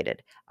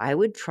complicated. I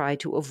would try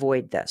to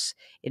avoid this.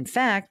 In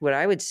fact, what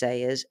I would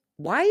say is,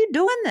 why are you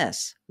doing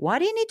this? Why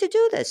do you need to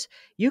do this?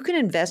 You can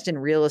invest in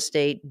real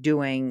estate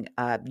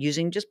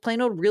using just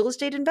plain old real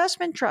estate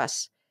investment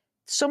trusts.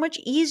 It's so much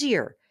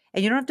easier,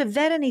 and you don't have to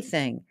vet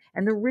anything,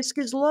 and the risk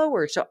is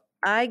lower. So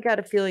I got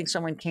a feeling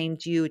someone came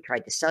to you,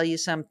 tried to sell you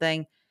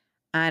something.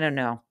 I don't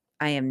know.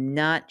 I am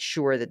not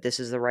sure that this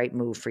is the right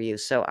move for you.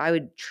 So I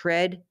would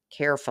tread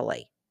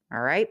carefully.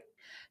 All right.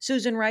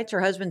 Susan writes, her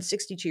husband's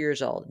 62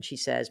 years old, and she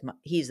says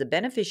he's the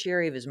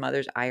beneficiary of his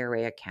mother's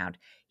IRA account.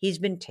 He's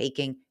been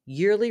taking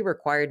yearly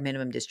required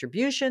minimum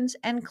distributions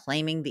and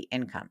claiming the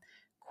income.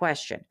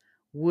 Question,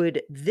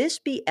 would this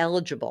be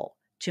eligible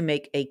to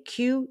make a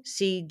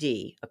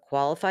QCD, a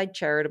qualified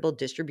charitable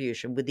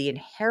distribution, with the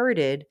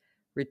inherited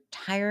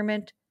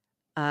retirement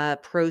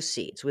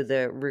proceeds, with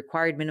the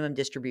required minimum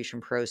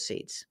distribution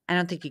proceeds? I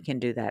don't think you can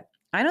do that.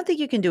 I don't think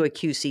you can do a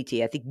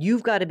QCT. I think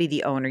you've got to be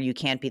the owner. You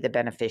can't be the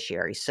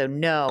beneficiary. So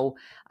no,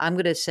 I'm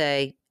going to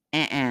say,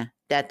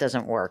 that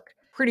doesn't work.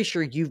 Pretty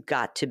sure you've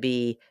got to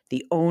be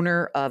the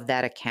owner of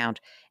that account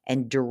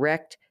and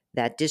direct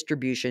that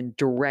distribution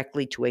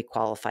directly to a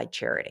qualified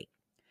charity.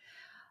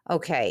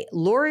 Okay,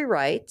 Lori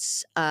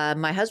writes,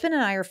 my husband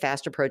and I are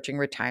fast approaching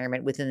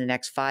retirement within the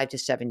next 5 to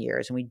 7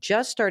 years, and we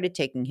just started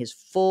taking his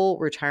full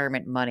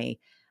retirement money.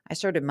 I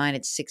started mine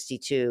at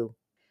 62.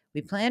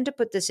 We plan to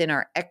put this in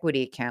our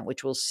equity account,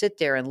 which will sit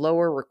there and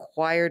lower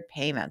required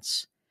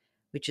payments,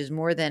 which is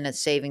more than a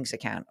savings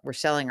account. We're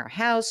selling our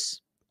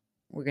house.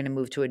 We're going to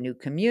move to a new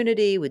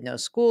community with no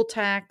school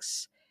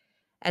tax.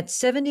 At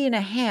 70 and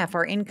a half,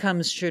 our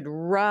incomes should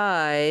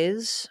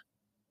rise.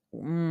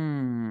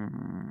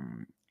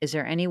 Is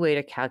there any way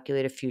to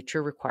calculate a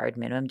future required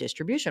minimum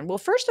distribution? Well,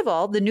 first of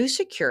all, the new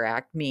Secure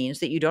Act means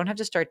that you don't have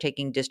to start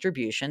taking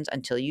distributions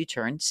until you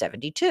turn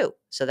 72.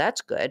 So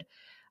that's good.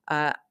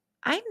 I'm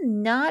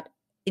not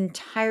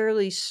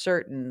entirely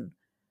certain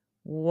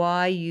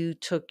why you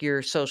took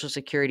your Social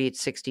Security at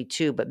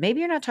 62, but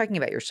maybe you're not talking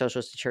about your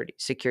Social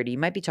Security. You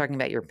might be talking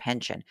about your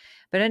pension.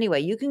 But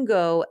anyway, you can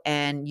go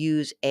and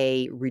use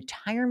a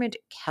retirement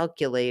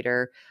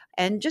calculator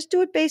and just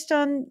do it based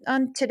on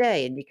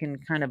today, and you can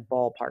kind of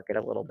ballpark it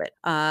a little bit.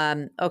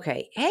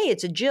 Okay. Hey,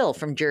 it's a Jill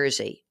from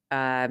Jersey.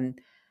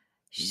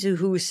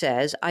 Who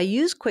says, I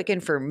used Quicken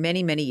for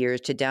many, many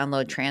years to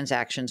download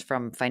transactions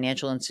from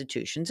financial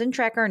institutions and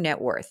track our net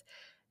worth.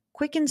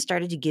 Quicken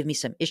started to give me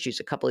some issues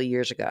a couple of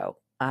years ago.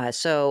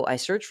 So I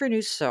searched for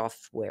new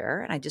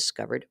software and I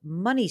discovered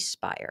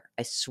MoneySpire.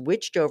 I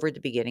switched over at the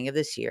beginning of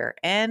this year,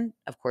 and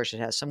of course it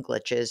has some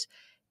glitches.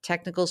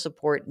 Technical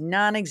support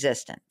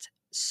non-existent.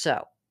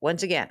 So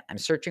once again, I'm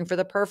searching for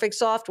the perfect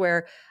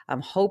software.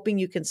 I'm hoping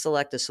you can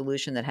select a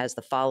solution that has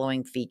the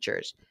following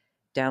features.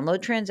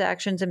 Download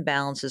transactions and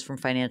balances from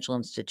financial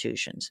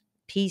institutions.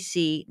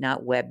 PC,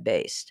 not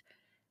web-based.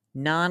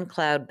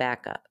 Non-cloud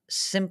backup,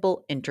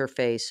 simple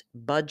interface,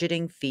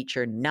 budgeting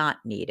feature not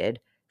needed,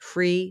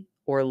 free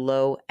or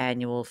low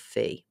annual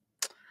fee.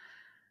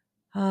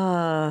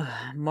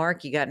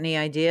 Mark, you got any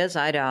ideas?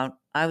 I don't.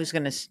 I was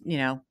going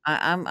to,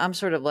 I'm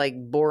sort of like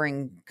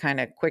boring, kind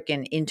of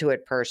Quicken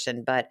Intuit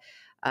person, but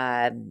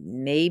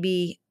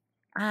maybe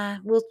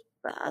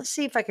I'll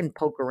see if I can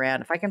poke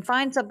around. If I can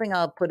find something,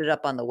 I'll put it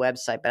up on the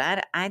website.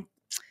 But I'm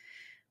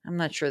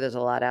not sure there's a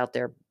lot out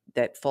there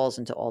that falls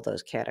into all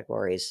those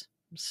categories.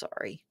 I'm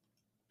sorry.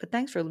 But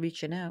thanks for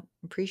reaching out.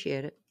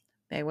 Appreciate it.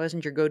 I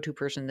wasn't your go-to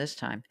person this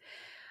time.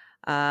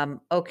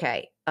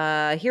 Okay.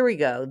 Here we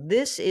go.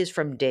 This is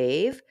from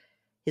Dave.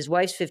 His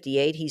wife's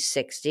 58. He's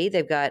 60.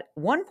 They've got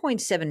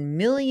 $1.7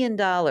 million,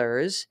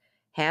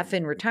 half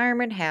in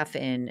retirement, half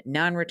in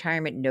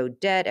non-retirement, no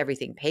debt,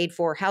 everything paid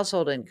for,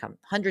 household income,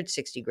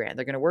 160 grand.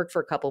 They're going to work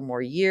for a couple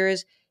more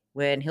years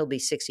when he'll be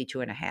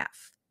 62 and a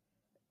half.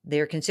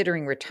 They're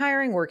considering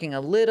retiring, working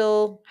a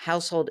little.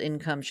 Household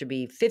income should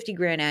be 50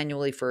 grand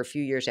annually for a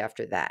few years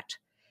after that.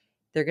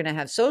 They're going to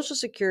have Social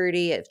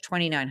Security at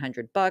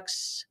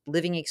 $2,900,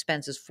 living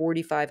expenses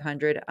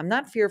 $4,500. I'm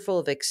not fearful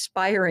of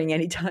expiring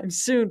anytime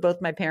soon.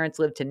 Both my parents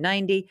lived to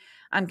 90.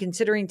 I'm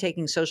considering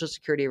taking Social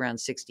Security around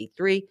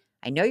 63.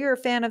 I know you're a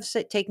fan of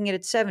taking it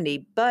at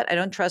 70, but I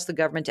don't trust the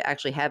government to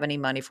actually have any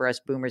money for us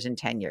boomers in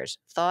 10 years.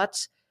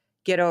 Thoughts?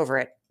 Get over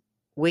it.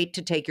 Wait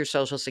to take your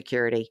Social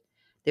Security.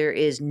 There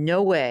is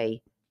no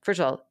way. First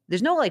of all,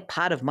 there's no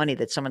pot of money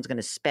that someone's going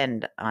to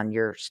spend on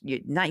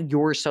not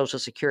your Social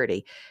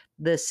Security.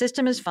 The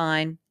system is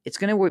fine. It's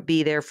going to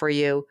be there for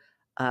you.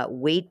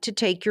 Wait to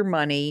take your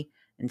money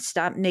and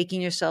stop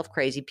making yourself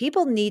crazy.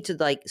 People need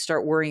to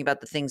start worrying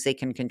about the things they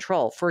can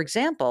control. For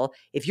example,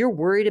 if you're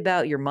worried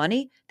about your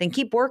money, then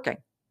keep working.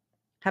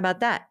 How about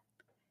that?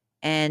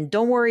 And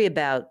don't worry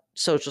about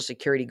Social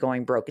Security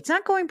going broke. It's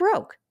not going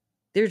broke.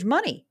 There's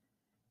money.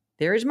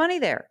 There is money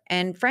there.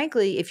 And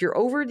frankly, if you're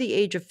over the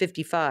age of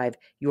 55,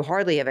 you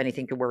hardly have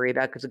anything to worry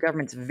about because the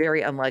government's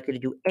very unlikely to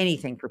do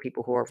anything for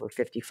people who are over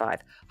 55.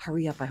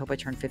 Hurry up. I hope I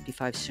turn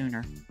 55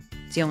 sooner.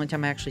 It's the only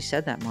time I actually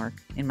said that, Mark,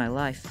 in my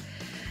life.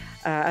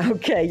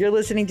 Okay, you're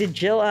listening to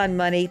Jill on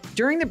Money.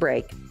 During the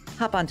break,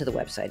 hop onto the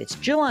website. It's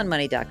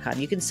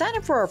jillonmoney.com. You can sign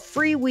up for our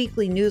free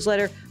weekly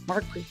newsletter.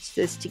 Mark puts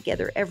this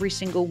together every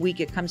single week.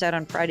 It comes out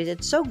on Fridays.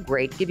 It's so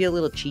great. Give you a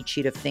little cheat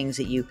sheet of things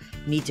that you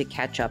need to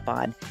catch up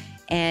on.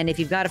 And if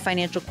you've got a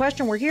financial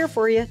question, we're here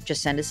for you.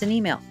 Just send us an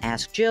email.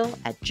 Ask Jill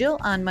at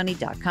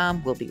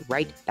jillonmoney.com. We'll be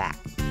right back.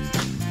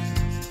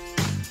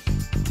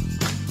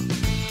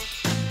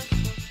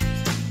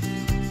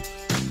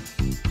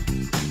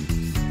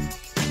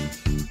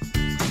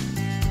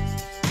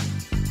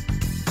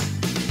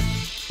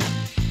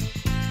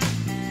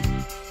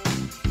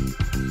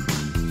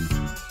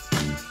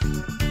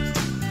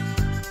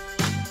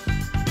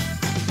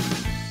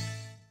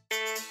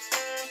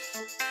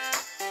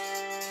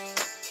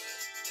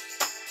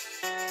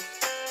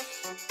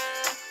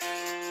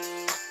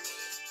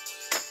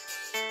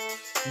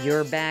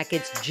 You're back.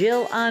 It's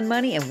Jill on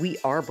Money, and we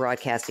are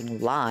broadcasting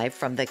live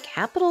from the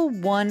Capital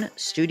One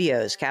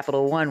studios.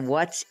 Capital One,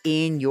 what's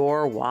in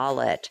your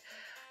wallet?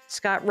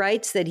 Scott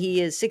writes that he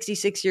is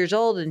 66 years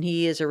old and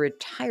he is a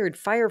retired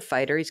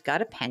firefighter. He's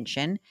got a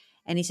pension,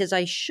 and he says,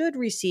 I should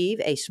receive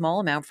a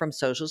small amount from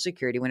Social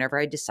Security whenever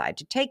I decide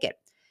to take it.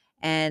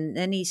 And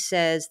then he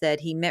says that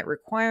he met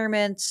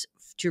requirements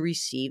to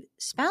receive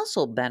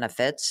spousal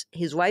benefits.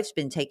 His wife's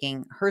been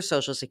taking her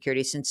Social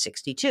Security since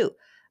 62.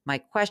 My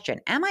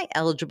question, am I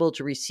eligible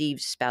to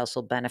receive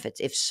spousal benefits?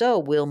 If so,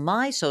 will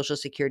my Social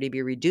Security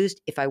be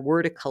reduced if I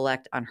were to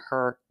collect on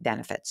her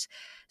benefits?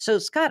 So,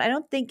 Scott, I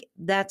don't think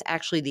that's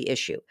actually the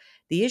issue.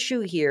 The issue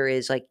here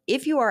is like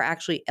if you are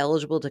actually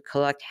eligible to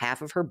collect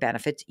half of her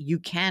benefits, you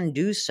can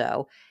do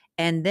so.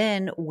 And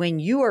then when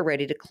you are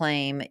ready to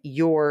claim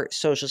your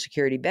Social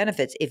Security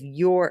benefits,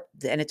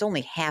 and it's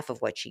only half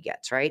of what she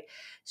gets, right?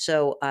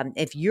 So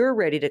if you're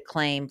ready to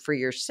claim for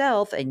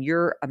yourself and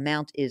your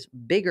amount is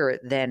bigger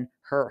than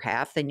her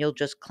half, then you'll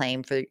just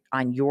claim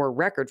on your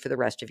record for the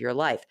rest of your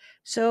life.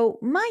 So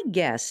my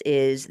guess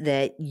is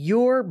that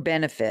your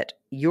benefit,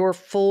 your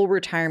full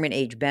retirement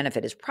age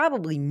benefit, is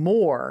probably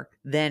more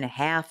than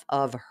half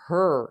of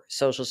her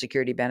Social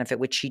Security benefit,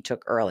 which she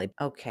took early.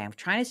 Okay, I'm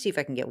trying to see if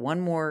I can get one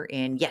more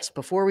in. Yes,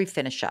 before we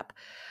finish up.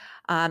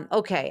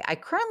 Okay, I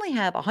currently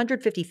have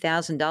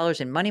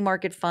 $150,000 in money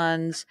market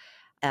funds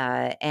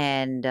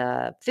and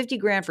 50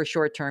 grand for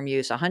short-term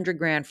use, 100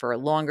 grand for a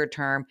longer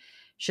term.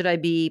 Should I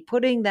be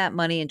putting that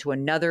money into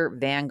another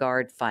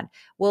Vanguard fund?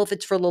 Well, if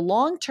it's for the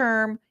long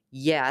term,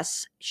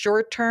 yes.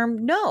 Short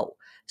term, no.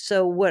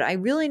 So what I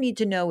really need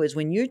to know is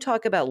when you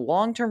talk about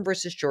long term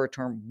versus short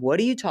term, what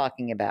are you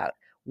talking about?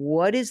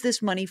 What is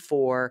this money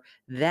for?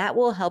 That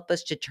will help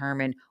us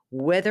determine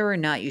whether or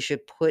not you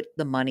should put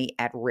the money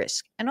at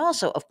risk. And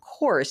also, of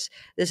course,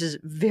 this is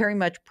very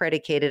much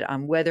predicated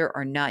on whether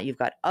or not you've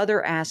got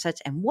other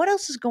assets and what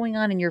else is going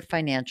on in your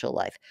financial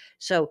life.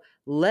 So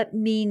let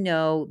me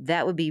know.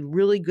 That would be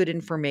really good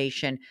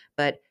information.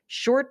 But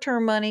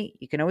short-term money,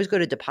 you can always go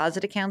to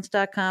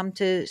depositaccounts.com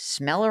to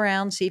smell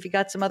around, see if you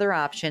got some other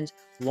options.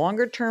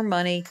 Longer-term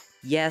money,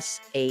 yes,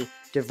 a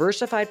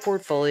diversified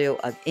portfolio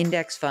of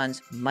index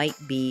funds might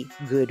be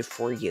good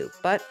for you.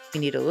 But you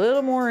need a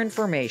little more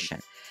information.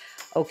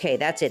 Okay,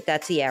 that's it.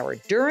 That's the hour.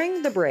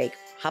 During the break,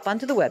 hop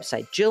onto the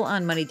website,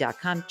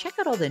 jillonmoney.com. Check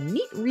out all the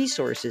neat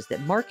resources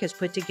that Mark has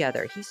put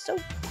together. He's so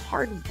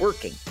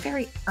hardworking,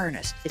 very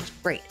earnest. It's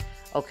great.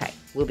 Okay,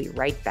 we'll be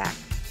right back.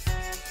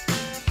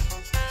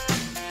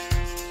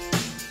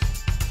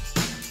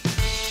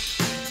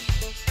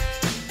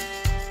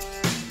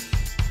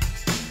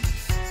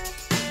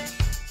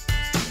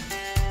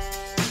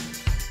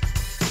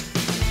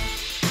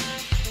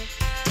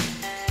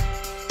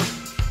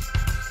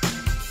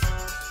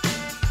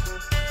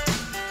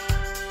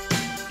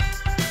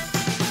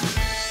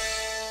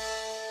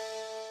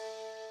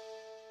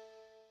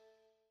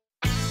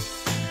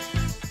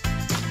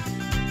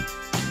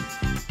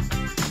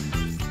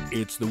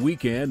 It's the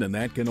weekend, and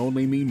that can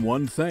only mean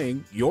one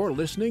thing. You're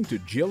listening to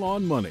Jill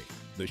on Money,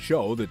 the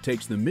show that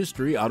takes the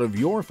mystery out of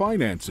your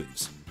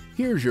finances.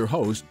 Here's your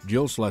host,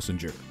 Jill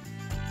Schlesinger.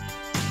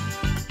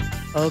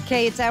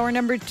 Okay, it's hour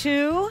number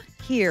 2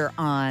 here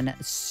on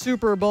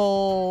Super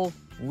Bowl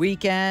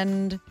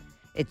weekend.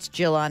 It's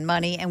Jill on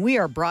Money, and we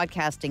are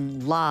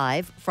broadcasting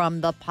live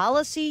from the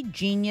Policy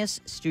Genius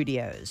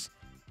Studios.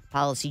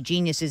 Policy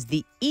Genius is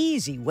the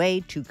easy way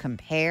to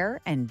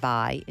compare and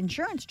buy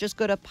insurance. Just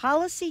go to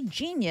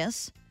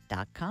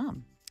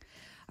policygenius.com.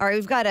 All right,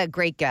 we've got a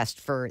great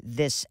guest for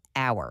this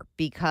hour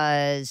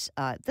because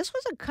this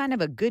was a kind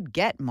of a good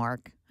get,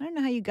 Mark. I don't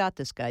know how you got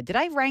this guy. Did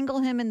I wrangle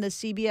him in the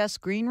CBS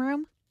green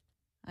room?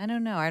 I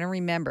don't know. I don't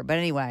remember. But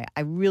anyway,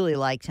 I really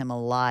liked him a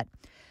lot.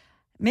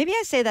 Maybe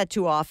I say that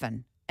too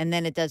often, and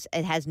then it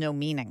has no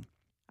meaning.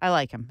 I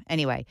like him.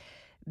 Anyway,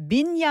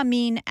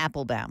 Binyamin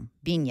Appelbaum.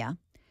 Binya.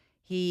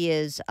 He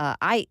is,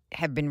 I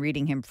have been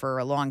reading him for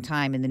a long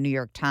time in the New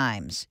York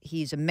Times.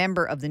 He's a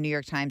member of the New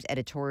York Times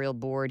editorial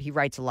board. He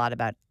writes a lot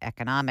about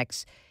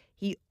economics.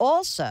 He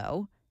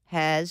also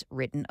has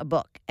written a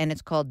book, and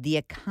it's called The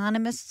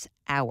Economists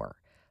Hour: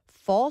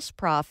 False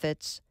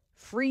Prophets,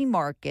 Free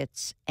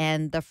Markets,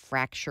 and the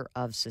Fracture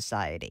of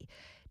Society.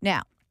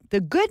 Now,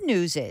 the good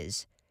news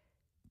is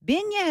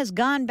Binya has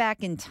gone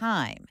back in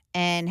time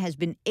and has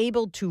been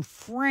able to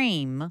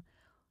frame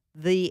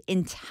the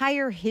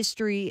entire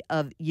history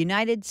of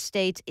United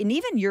States and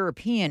even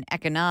European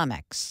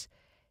economics,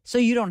 so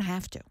you don't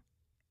have to.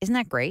 Isn't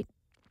that great?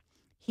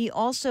 He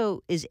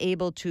also is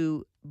able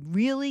to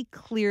really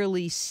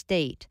clearly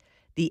state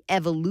the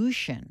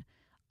evolution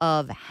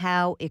of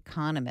how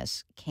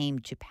economists came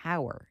to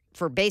power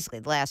for basically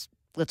the last,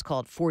 let's call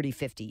it 40,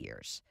 50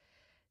 years.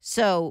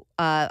 So,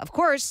 of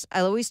course,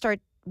 I always start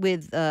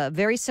with a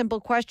very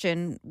simple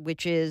question,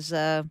 which is,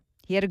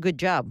 he had a good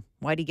job.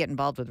 Why did he get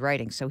involved with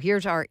writing? So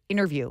here's our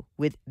interview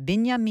with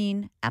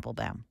Binyamin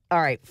Appelbaum.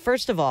 All right.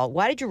 First of all,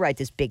 why did you write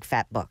this big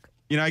fat book?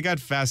 You know, I got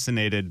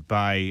fascinated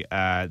by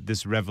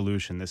this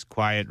revolution, this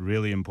quiet,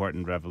 really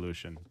important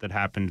revolution that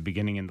happened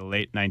beginning in the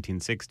late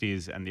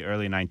 1960s and the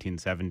early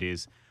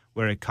 1970s,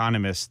 where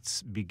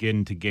economists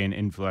begin to gain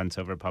influence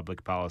over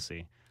public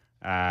policy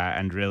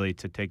and really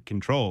to take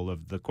control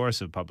of the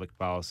course of public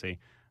policy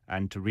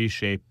and to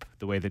reshape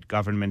the way that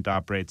government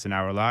operates in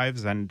our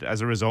lives and,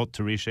 as a result,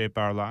 to reshape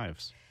our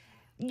lives.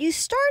 You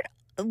start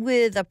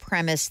with a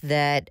premise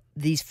that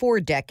these 4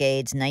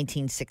 decades,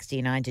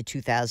 1969 to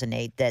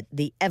 2008, that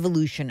the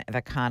evolution of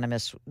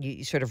economists,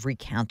 you sort of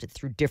recounted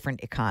through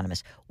different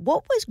economists.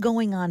 What was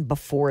going on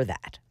before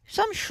that?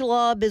 Some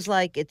schlub is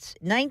like, it's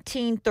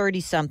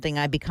 1930-something,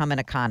 I become an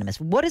economist.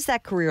 What does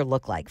that career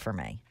look like for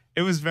me?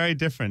 It was very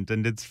different,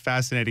 and it's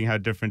fascinating how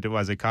different it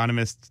was.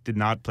 Economists did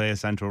not play a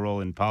central role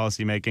in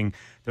policymaking.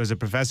 There was a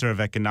professor of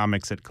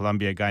economics at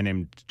Columbia, a guy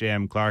named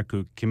J.M. Clark,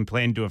 who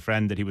complained to a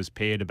friend that he was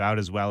paid about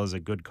as well as a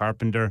good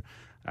carpenter.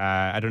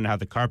 I don't know how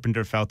the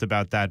carpenter felt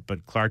about that,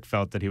 but Clark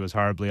felt that he was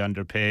horribly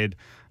underpaid.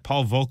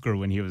 Paul Volcker,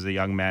 when he was a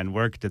young man,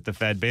 worked at the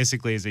Fed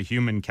basically as a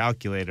human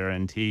calculator,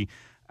 and he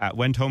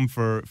went home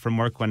from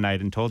work one night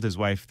and told his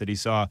wife that he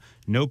saw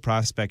no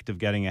prospect of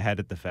getting ahead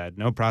at the Fed,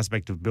 no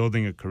prospect of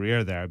building a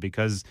career there,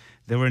 because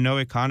there were no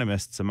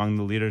economists among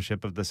the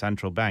leadership of the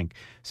central bank.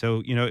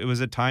 So, it was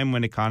a time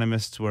when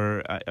economists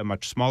were a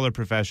much smaller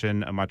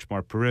profession, a much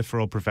more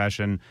peripheral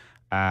profession.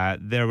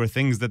 There were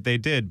things that they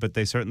did, but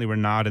they certainly were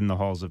not in the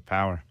halls of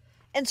power.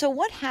 And so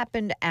what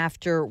happened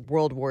after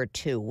World War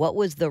II? What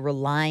was the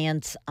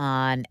reliance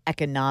on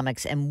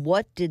economics, and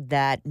what did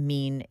that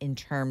mean in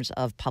terms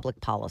of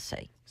public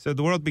policy? So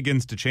the world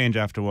begins to change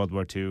after World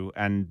War II,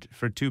 and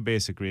for 2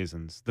 basic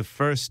reasons. The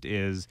first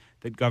is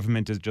that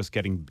government is just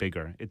getting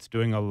bigger. It's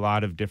doing a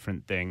lot of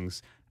different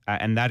things,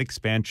 and that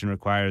expansion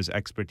requires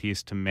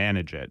expertise to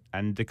manage it.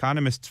 And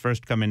economists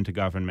first come into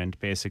government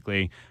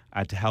basically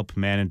to help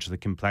manage the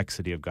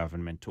complexity of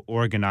government, to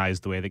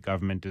organize the way that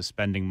government is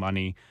spending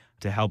money,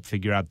 to help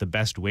figure out the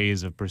best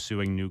ways of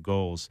pursuing new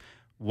goals.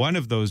 One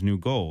of those new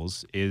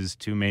goals is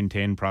to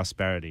maintain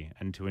prosperity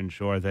and to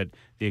ensure that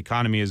the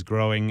economy is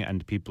growing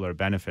and people are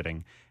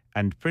benefiting.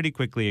 And pretty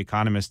quickly,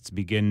 economists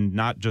begin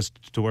not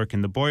just to work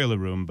in the boiler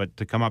room, but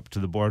to come up to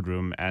the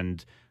boardroom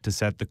and to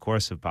set the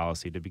course of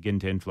policy, to begin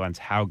to influence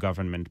how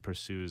government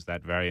pursues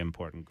that very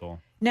important goal.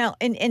 Now,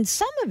 and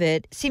some of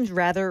it seems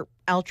rather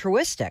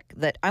altruistic,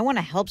 that I want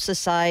to help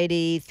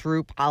society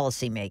through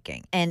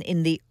policymaking. And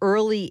in the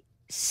early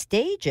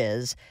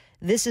stages,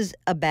 this is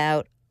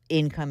about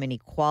income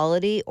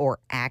inequality or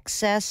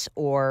access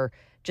or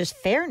just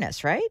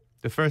fairness, right?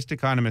 The first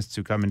economists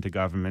who come into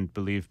government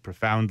believe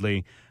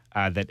profoundly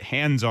that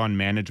hands-on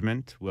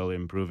management will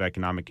improve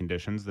economic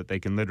conditions, that they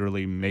can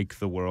literally make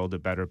the world a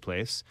better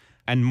place.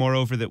 And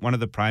moreover, that one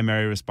of the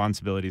primary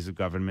responsibilities of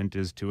government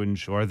is to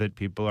ensure that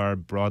people are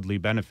broadly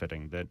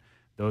benefiting, that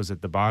those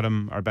at the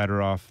bottom are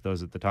better off,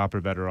 those at the top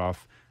are better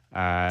off,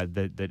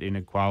 that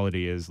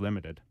inequality is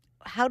limited.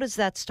 How does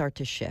that start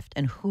to shift,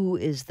 and who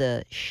is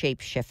the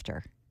shape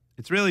shifter?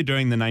 It's really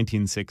during the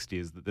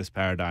 1960s that this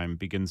paradigm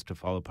begins to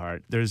fall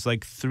apart. There's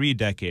like 3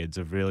 decades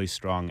of really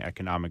strong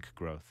economic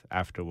growth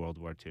after World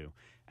War II.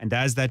 And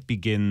as that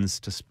begins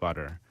to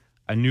sputter,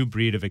 a new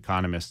breed of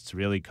economists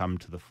really come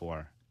to the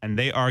fore. And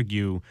they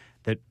argue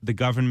that the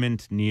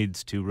government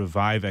needs to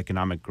revive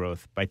economic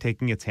growth by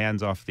taking its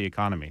hands off the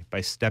economy, by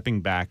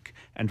stepping back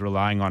and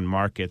relying on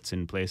markets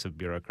in place of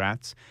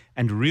bureaucrats.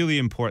 And really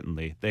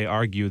importantly, they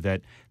argue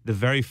that the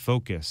very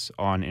focus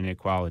on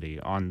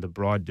inequality, on the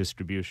broad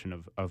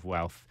distribution of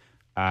wealth,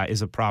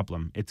 is a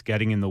problem. It's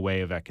getting in the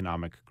way of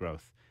economic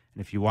growth.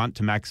 And if you want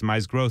to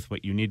maximize growth,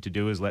 what you need to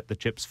do is let the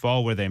chips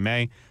fall where they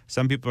may.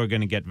 Some people are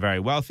going to get very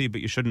wealthy,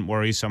 but you shouldn't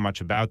worry so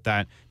much about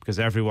that because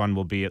everyone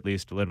will be at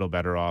least a little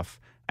better off.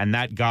 And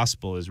that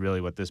gospel is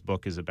really what this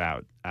book is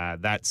about,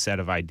 that set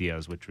of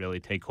ideas which really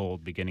take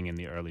hold beginning in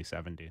the early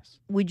 70s.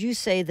 Would you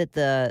say that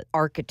the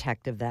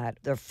architect of that,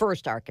 the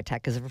first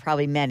architect, because there were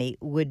probably many,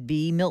 would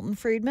be Milton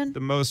Friedman? The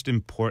most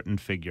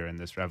important figure in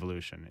this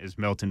revolution is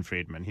Milton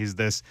Friedman. He's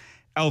this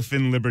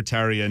elfin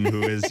libertarian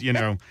who is,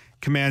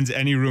 commands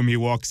any room he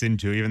walks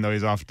into, even though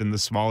he's often the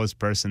smallest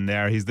person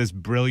there. He's this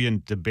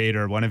brilliant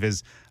debater. One of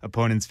his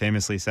opponents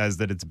famously says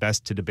that it's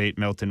best to debate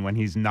Milton when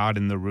he's not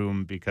in the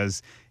room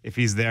because if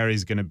he's there,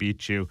 he's going to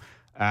beat you.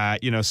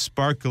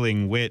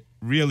 Sparkling wit,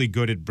 really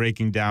good at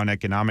breaking down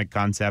economic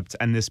concepts,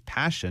 and this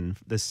passion,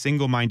 this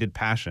single-minded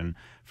passion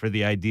for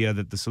the idea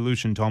that the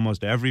solution to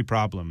almost every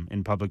problem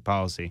in public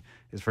policy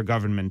is for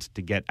government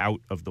to get out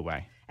of the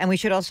way. And we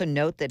should also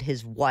note that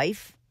his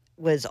wife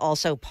was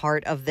also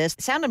part of this.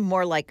 It sounded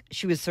more like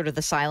she was sort of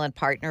the silent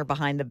partner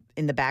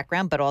in the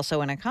background, but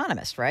also an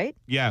economist, right?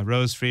 Yeah,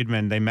 Rose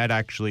Friedman. They met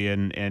actually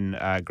in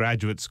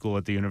graduate school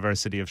at the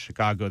University of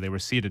Chicago. They were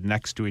seated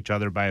next to each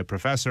other by a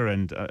professor,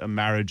 and a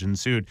marriage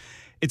ensued.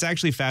 It's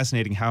actually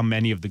fascinating how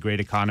many of the great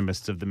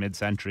economists of the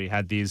mid-century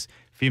had these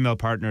female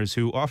partners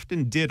who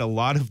often did a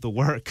lot of the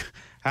work,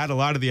 had a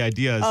lot of the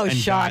ideas, and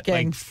shocking.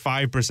 got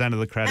like 5% of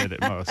the credit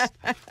at most.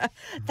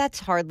 That's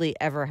hardly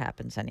ever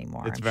happens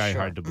anymore. It's I'm very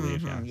sure. hard to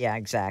believe, Yeah,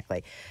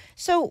 exactly.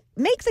 So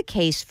make the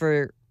case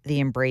for the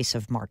embrace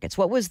of markets.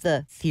 What was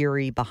the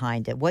theory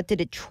behind it? What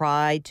did it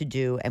try to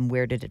do, and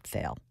where did it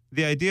fail?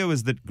 The idea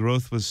was that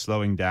growth was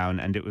slowing down,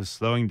 and it was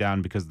slowing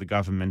down because the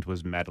government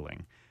was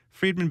meddling.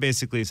 Friedman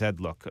basically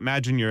said, look,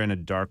 imagine you're in a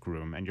dark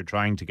room and you're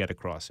trying to get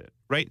across it.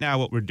 Right now,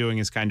 what we're doing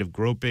is kind of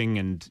groping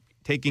and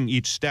taking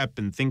each step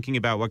and thinking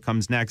about what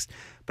comes next.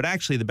 But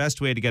actually, the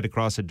best way to get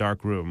across a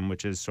dark room,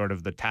 which is sort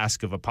of the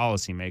task of a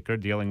policymaker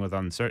dealing with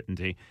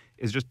uncertainty,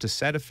 is just to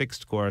set a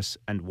fixed course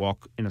and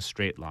walk in a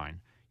straight line.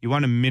 You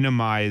want to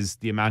minimize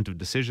the amount of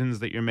decisions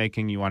that you're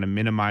making. You want to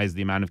minimize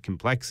the amount of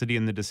complexity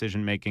in the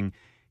decision making.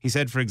 He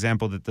said, for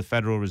example, that the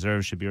Federal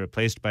Reserve should be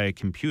replaced by a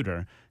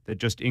computer that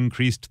just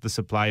increased the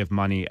supply of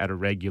money at a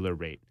regular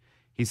rate.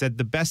 He said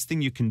the best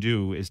thing you can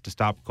do is to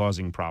stop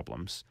causing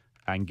problems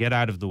and get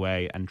out of the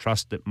way and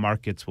trust that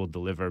markets will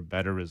deliver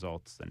better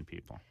results than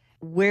people.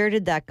 Where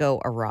did that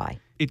go awry?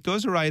 It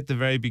goes awry at the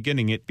very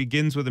beginning. It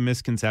begins with a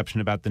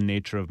misconception about the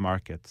nature of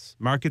markets.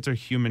 Markets are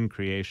human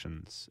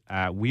creations.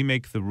 We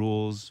make the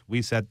rules,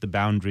 we set the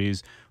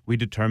boundaries, we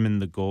determine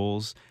the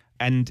goals.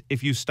 And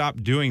if you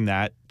stop doing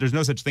that, there's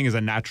no such thing as a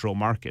natural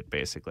market,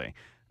 basically.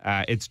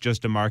 It's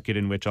just a market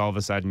in which all of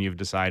a sudden you've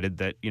decided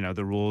that,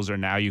 the rules are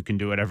now you can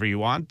do whatever you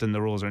want, and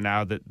the rules are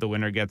now that the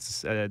winner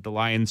gets the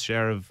lion's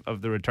share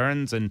of the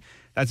returns. And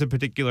that's a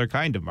particular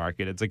kind of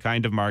market. It's a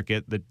kind of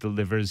market that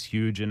delivers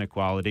huge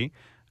inequality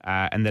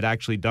and that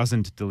actually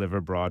doesn't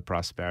deliver broad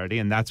prosperity.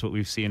 And that's what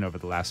we've seen over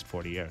the last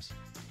 40 years.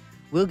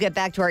 We'll get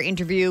back to our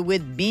interview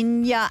with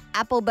Binyamin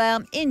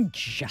Appelbaum in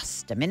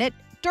just a minute.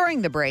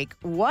 During the break,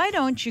 why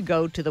don't you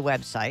go to the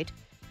website,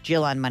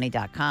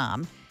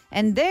 jillonmoney.com,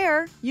 and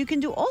there you can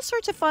do all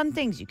sorts of fun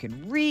things. You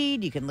can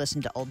read, you can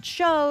listen to old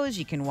shows,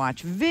 you can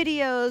watch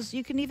videos,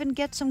 you can even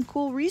get some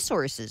cool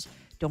resources.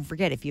 Don't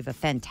forget, if you have a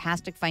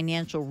fantastic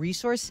financial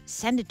resource,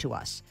 send it to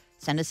us.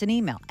 Send us an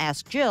email,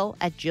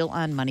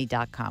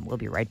 askjill@jillonmoney.com. We'll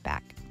be right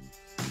back.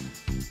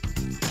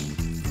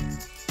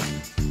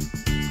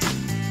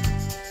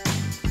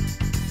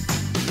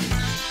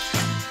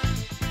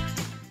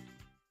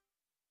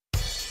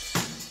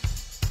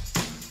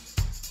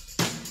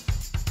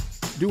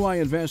 Do I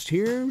invest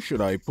here? Should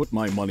I put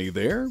my money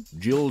there?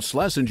 Jill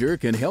Schlesinger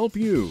can help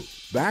you.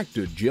 Back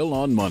to Jill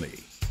on Money.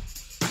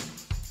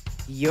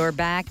 You're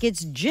back.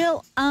 It's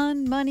Jill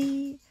on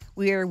Money,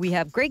 where we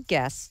have great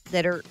guests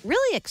that are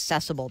really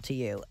accessible to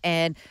you.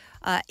 And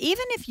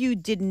even if you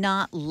did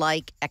not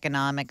like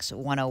Economics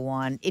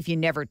 101, if you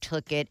never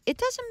took it, it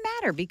doesn't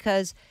matter,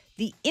 because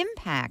the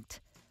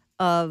impact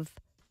of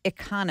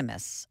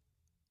economists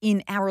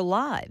in our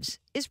lives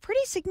is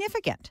pretty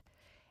significant.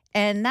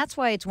 And that's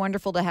why it's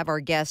wonderful to have our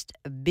guest,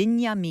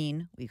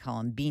 Binyamin, we call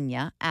him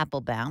Binya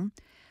Appelbaum.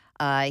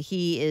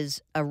 He is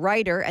a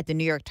writer at the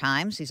New York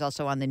Times. He's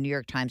also on the New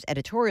York Times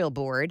editorial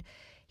board.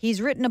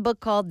 He's written a book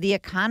called The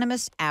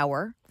Economists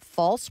Hour,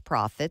 False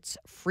Prophets,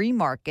 Free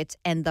Markets,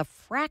 and the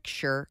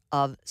Fracture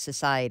of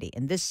Society.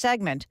 In this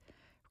segment,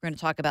 we're going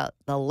to talk about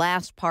the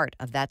last part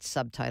of that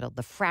subtitle,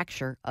 The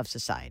Fracture of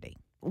Society.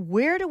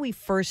 Where do we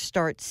first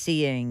start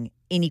seeing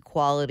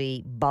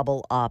inequality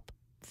bubble up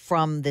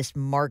from this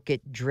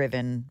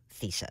market-driven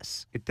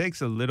thesis? It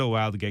takes a little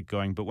while to get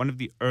going, but one of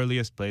the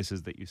earliest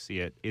places that you see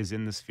it is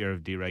in the sphere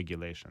of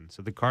deregulation.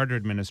 So the Carter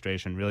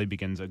administration really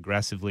begins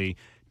aggressively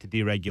to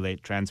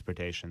deregulate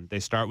transportation. They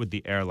start with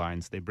the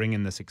airlines. They bring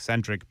in this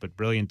eccentric but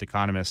brilliant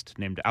economist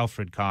named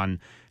Alfred Kahn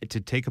to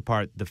take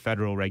apart the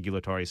federal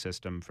regulatory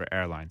system for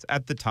airlines.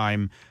 At the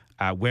time,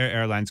 where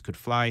airlines could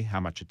fly, how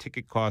much a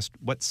ticket cost,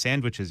 what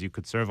sandwiches you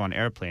could serve on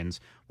airplanes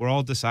were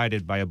all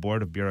decided by a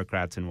board of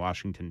bureaucrats in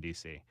Washington,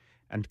 D.C.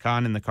 And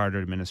Kahn and the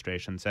Carter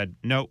administration said,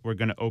 no, we're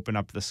going to open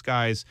up the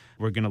skies.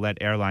 We're going to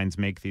let airlines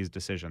make these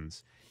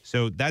decisions.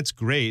 So that's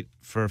great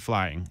for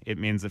flying. It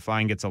means that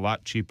flying gets a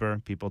lot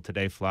cheaper. People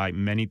today fly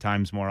many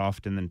times more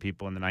often than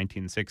people in the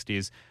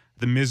 1960s.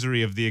 The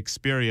misery of the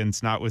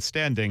experience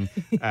notwithstanding,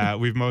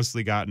 we've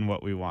mostly gotten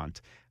what we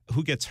want.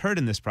 Who gets hurt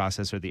in this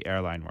process are the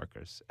airline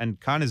workers. And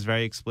Kahn is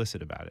very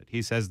explicit about it.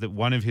 He says that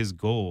one of his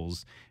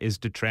goals is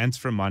to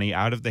transfer money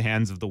out of the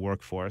hands of the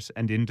workforce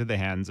and into the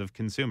hands of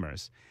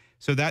consumers.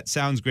 So that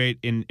sounds great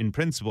in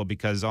principle,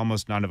 because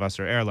almost none of us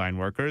are airline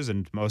workers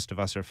and most of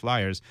us are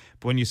flyers.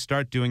 But when you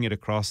start doing it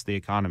across the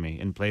economy,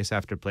 in place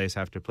after place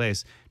after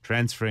place,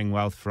 transferring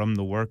wealth from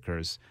the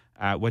workers,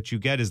 what you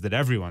get is that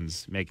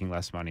everyone's making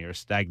less money or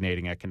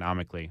stagnating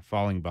economically,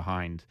 falling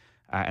behind.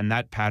 And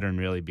that pattern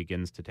really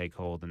begins to take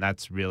hold. And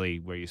that's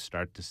really where you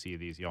start to see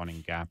these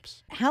yawning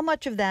gaps. How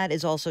much of that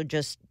is also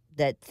just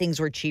that things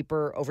were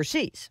cheaper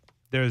overseas?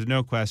 There is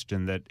no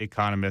question that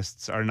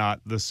economists are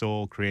not the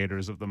sole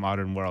creators of the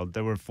modern world.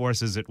 There were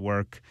forces at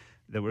work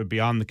that were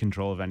beyond the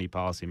control of any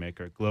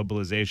policymaker.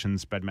 Globalization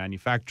spread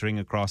manufacturing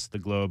across the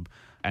globe,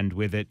 and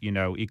with it,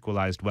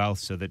 equalized wealth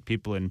so that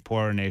people in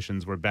poorer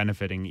nations were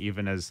benefiting,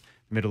 even as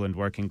middle and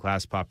working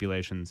class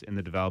populations in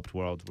the developed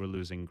world were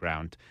losing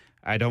ground.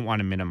 I don't want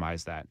to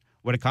minimize that.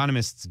 What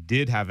economists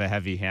did have a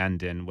heavy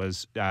hand in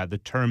was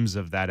the terms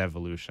of that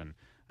evolution.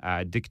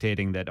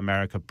 Dictating that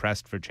America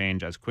pressed for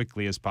change as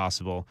quickly as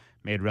possible,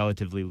 made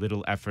relatively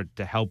little effort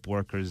to help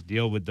workers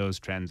deal with those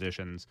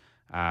transitions,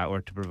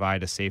 or to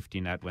provide a safety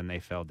net when they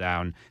fell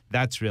down.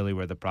 That's really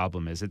where the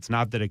problem is. It's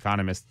not that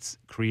economists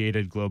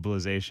created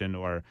globalization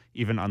or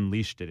even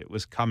unleashed it. It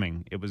was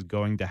coming. It was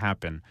going to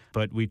happen.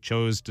 But we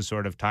chose to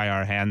sort of tie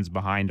our hands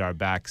behind our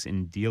backs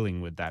in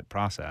dealing with that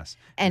process.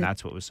 And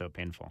that's what was so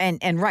painful.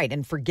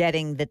 And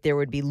forgetting that there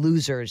would be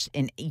losers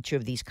in each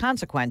of these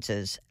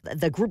consequences.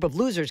 The group of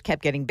losers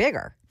kept getting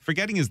bigger.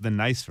 Forgetting is the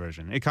nice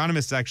version.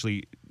 Economists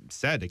actually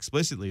said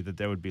explicitly that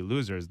there would be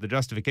losers. The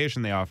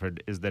justification they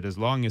offered is that as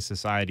long as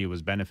society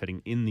was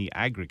benefiting in the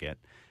aggregate,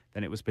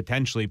 then it was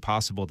potentially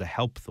possible to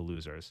help the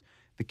losers.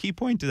 The key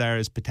point there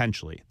is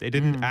potentially. They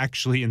didn't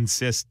actually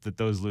insist that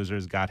those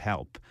losers got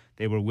help.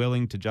 They were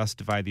willing to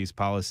justify these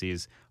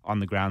policies on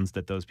the grounds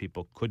that those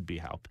people could be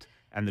helped.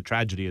 And the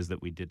tragedy is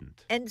that we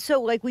didn't. And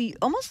so, we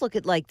almost look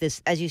at this,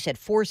 as you said,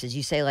 forces.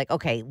 You say,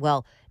 okay,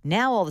 well,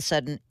 now all of a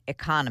sudden,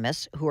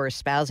 economists who are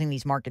espousing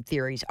these market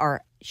theories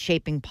are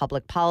shaping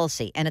public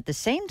policy. And at the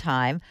same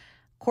time,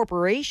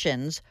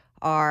 corporations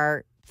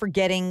are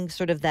forgetting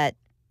sort of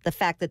the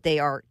fact that they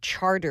are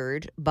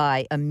chartered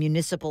by a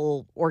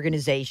municipal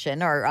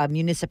organization or a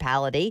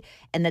municipality,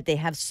 and that they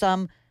have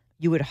some,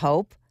 you would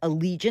hope,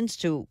 allegiance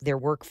to their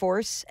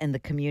workforce and the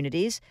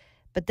communities.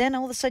 But then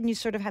all of a sudden you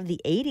sort of have the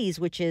 80s,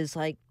 which is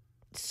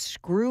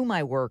screw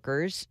my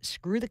workers,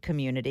 screw the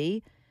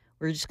community.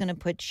 We're just going to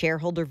put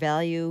shareholder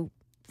value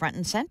front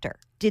and center.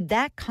 Did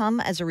that come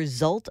as a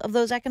result of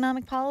those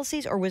economic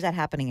policies, or was that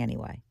happening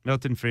anyway?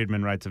 Milton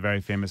Friedman writes a very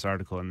famous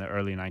article in the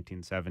early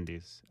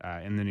 1970s,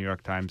 in the New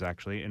York Times,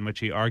 actually, in which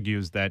he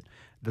argues that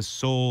the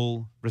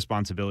sole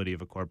responsibility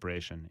of a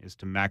corporation is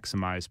to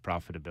maximize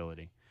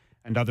profitability.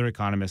 And other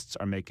economists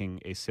are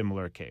making a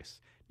similar case.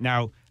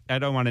 Now, I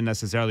don't want to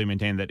necessarily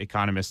maintain that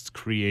economists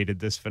created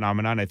this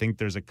phenomenon. I think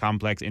there's a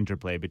complex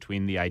interplay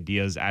between the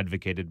ideas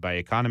advocated by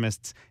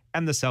economists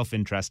and the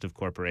self-interest of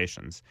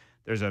corporations.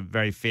 There's a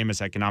very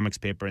famous economics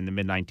paper in the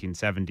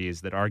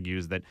mid-1970s that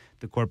argues that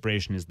the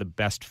corporation is the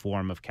best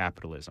form of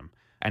capitalism.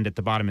 And at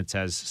the bottom it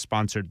says,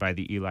 sponsored by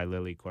the Eli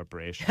Lilly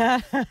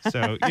Corporation.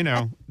 So,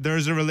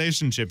 there's a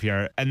relationship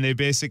here. And they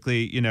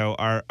basically,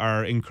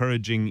 are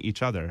encouraging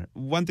each other.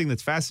 One thing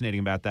that's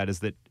fascinating about that is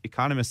that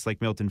economists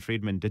like Milton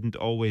Friedman didn't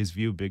always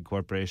view big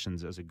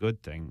corporations as a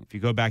good thing. If you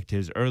go back to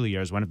his early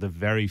years, one of the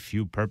very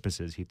few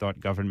purposes he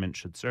thought government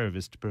should serve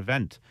is to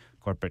prevent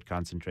corporate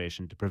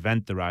concentration, to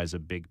prevent the rise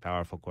of big,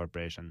 powerful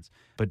corporations.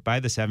 But by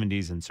the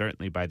 70s and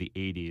certainly by the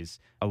 80s,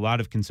 a lot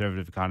of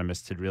conservative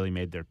economists had really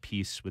made their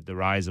peace with the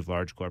rise of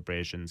large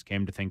corporations,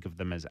 came to think of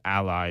them as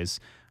allies.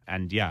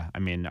 And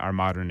our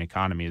modern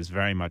economy is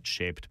very much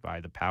shaped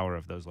by the power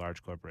of those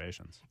large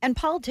corporations. And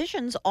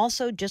politicians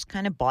also just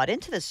kind of bought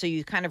into this. So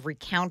you kind of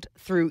recount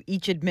through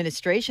each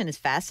administration. It's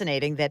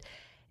fascinating that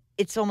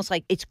it's almost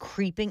like it's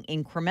creeping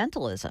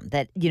incrementalism,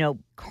 that,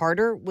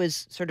 Carter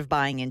was sort of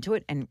buying into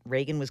it and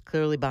Reagan was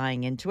clearly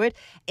buying into it.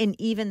 And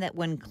even that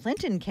when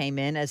Clinton came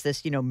in as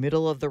this,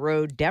 middle of the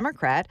road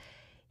Democrat,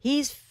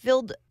 he's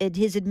filled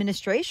his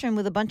administration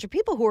with a bunch of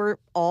people who are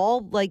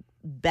all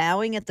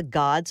bowing at the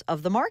gods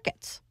of the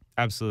markets.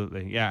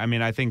 Absolutely. Yeah.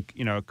 I think,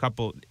 a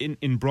couple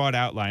in broad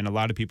outline, a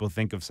lot of people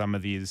think of some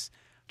of these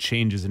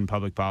changes in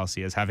public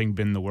policy as having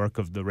been the work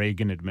of the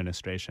Reagan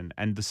administration.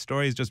 And the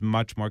story is just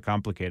much more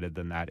complicated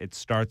than that. It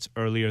starts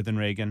earlier than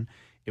Reagan.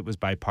 It was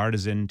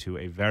bipartisan to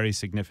a very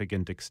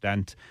significant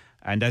extent.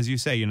 And as you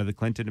say, the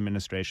Clinton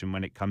administration,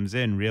 when it comes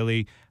in,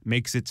 really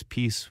makes its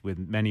peace with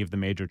many of the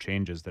major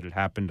changes that had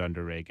happened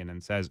under Reagan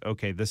and says,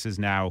 okay, this is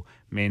now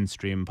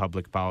mainstream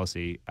public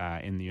policy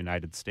in the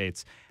United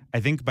States. I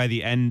think by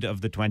the end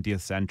of the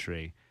 20th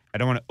century, I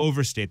don't want to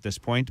overstate this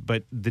point,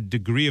 but the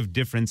degree of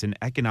difference in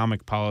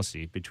economic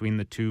policy between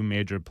the two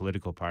major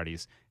political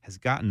parties has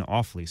gotten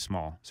awfully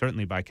small,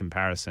 certainly by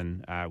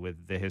comparison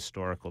with the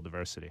historical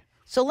diversity.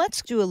 So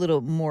let's do a little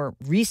more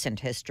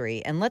recent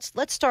history, and let's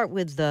start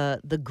with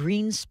the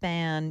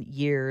Greenspan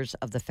years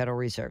of the Federal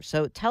Reserve.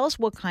 So tell us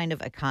what kind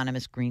of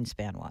economist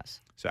Greenspan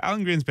was. So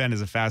Alan Greenspan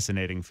is a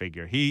fascinating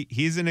figure.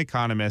 He's an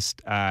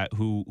economist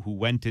who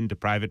went into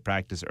private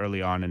practice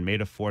early on and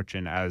made a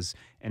fortune as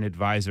an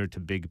advisor to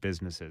big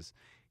businesses.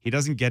 He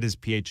doesn't get his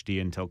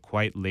PhD until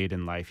quite late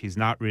in life. He's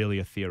not really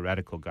a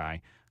theoretical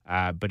guy,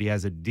 but he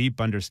has a deep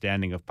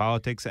understanding of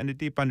politics and a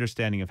deep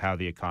understanding of how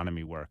the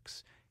economy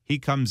works. He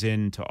comes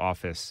into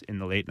office in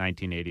the late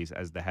 1980s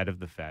as the head of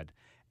the Fed.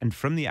 And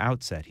from the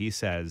outset, he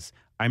says,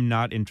 I'm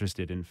not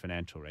interested in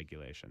financial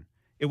regulation.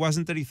 It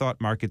wasn't that he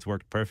thought markets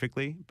worked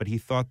perfectly, but he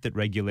thought that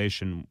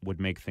regulation would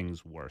make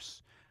things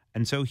worse.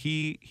 And so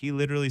he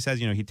literally says,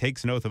 he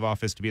takes an oath of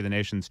office to be the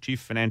nation's chief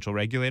financial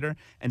regulator.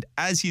 And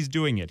as he's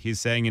doing it, he's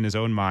saying in his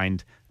own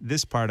mind,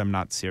 this part I'm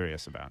not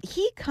serious about.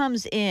 He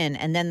comes in,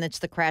 and then it's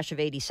the crash of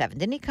 87.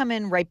 Didn't he come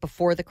in right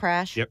before the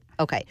crash? Yep.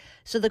 Okay.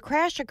 So the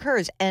crash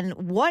occurs. And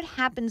what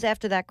happens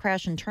after that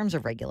crash in terms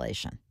of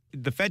regulation?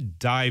 The Fed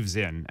dives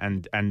in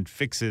and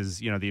fixes,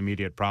 the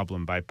immediate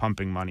problem by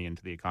pumping money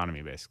into the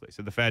economy, basically.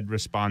 So the Fed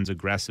responds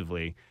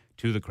aggressively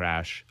to the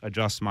crash,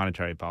 adjusts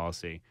monetary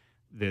policy.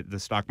 The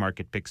stock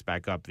market picks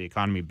back up. The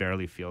economy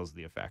barely feels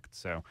the effect.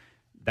 So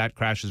that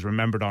crash is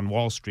remembered on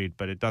Wall Street,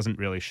 but it doesn't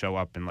really show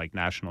up in like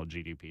national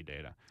GDP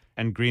data.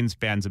 And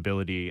Greenspan's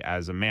ability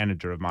as a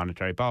manager of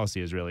monetary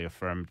policy is really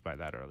affirmed by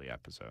that early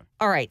episode.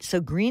 All right,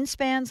 so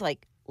Greenspan's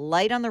like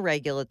light on the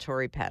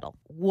regulatory pedal.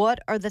 What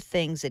are the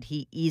things that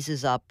he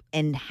eases up,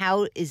 and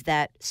how is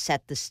that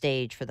set the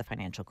stage for the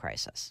financial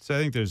crisis? So I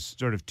think there's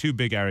sort of two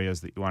big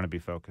areas that you want to be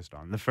focused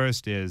on. The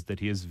first is that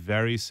he is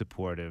very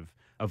supportive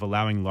of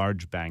allowing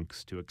large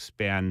banks to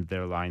expand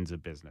their lines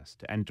of business,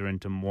 to enter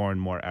into more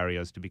and more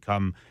areas, to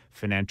become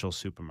financial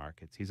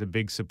supermarkets. He's a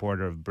big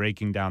supporter of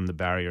breaking down the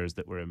barriers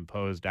that were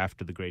imposed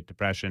after the Great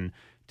Depression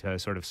to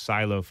sort of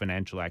silo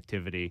financial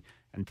activity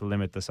and to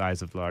limit the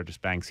size of the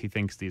largest banks. He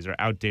thinks these are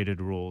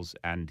outdated rules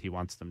and he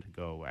wants them to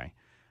go away.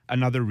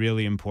 Another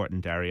really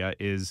important area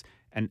is,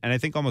 and I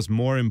think almost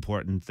more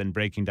important than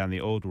breaking down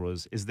the old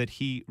rules, is that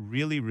he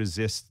really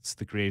resists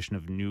the creation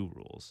of new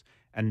rules.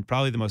 And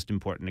probably the most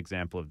important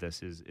example of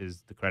this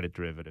is the credit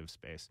derivative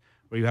space,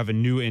 where you have a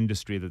new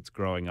industry that's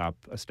growing up,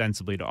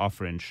 ostensibly to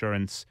offer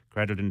insurance,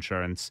 credit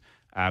insurance,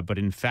 but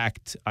in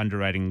fact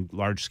underwriting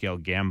large-scale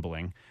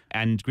gambling.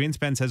 And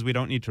Greenspan says we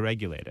don't need to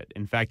regulate it.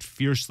 In fact,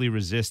 fiercely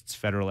resists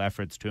federal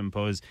efforts to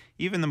impose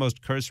even the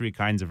most cursory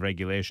kinds of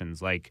regulations,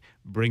 like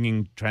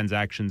bringing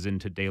transactions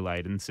into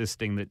daylight,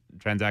 insisting that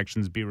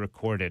transactions be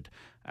recorded,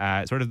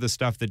 sort of the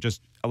stuff that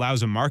just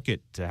allows a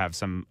market to have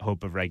some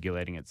hope of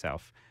regulating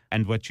itself.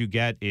 And what you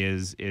get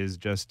is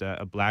just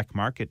a black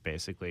market,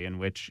 basically, in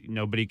which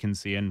nobody can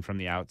see in from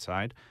the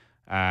outside.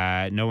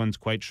 No one's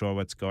quite sure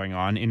what's going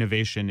on.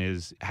 Innovation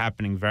is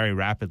happening very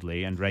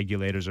rapidly, and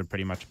regulators are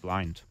pretty much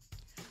blind.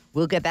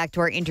 We'll get back to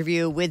our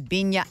interview with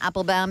Binyamin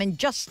Appelbaum in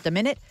just a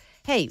minute.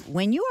 Hey,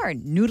 when you are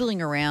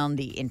noodling around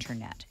the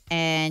internet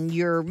and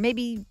you're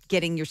maybe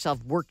getting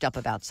yourself worked up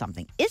about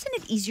something, isn't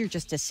it easier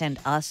just to send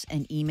us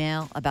an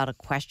email about a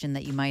question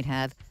that you might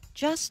have?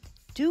 Just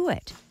do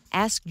it.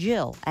 Ask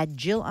Jill at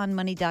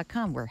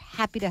jillonmoney.com. We're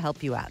happy to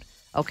help you out.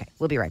 Okay,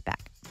 we'll be right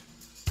back.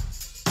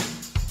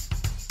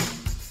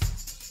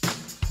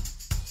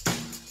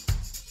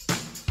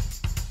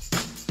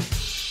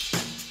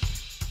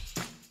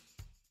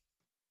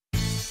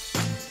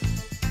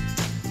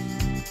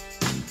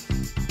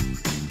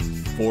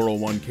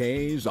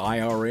 .401ks,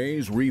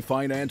 IRAs,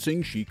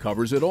 refinancing, she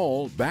covers it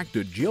all. Back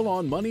to Jill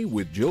on Money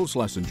with Jill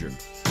Schlesinger.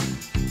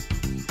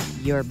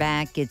 You're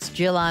back. It's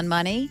Jill on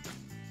Money.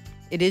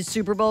 It is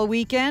Super Bowl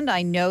weekend.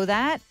 I know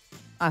that.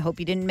 I hope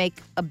you didn't make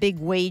a big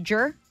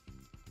wager.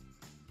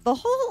 The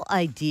whole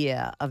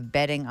idea of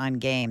betting on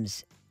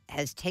games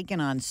has taken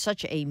on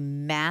such a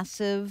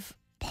massive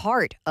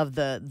part of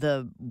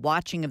the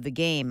watching of the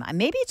game.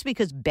 Maybe it's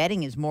because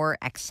betting is more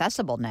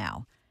accessible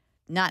now.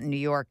 Not in New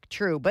York,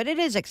 true, but it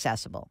is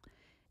accessible.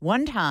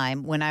 One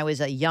time when I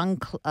was a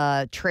young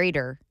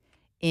trader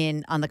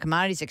on the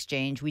commodities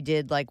exchange, we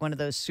did like one of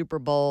those Super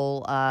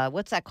Bowl,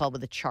 what's that called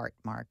with a chart,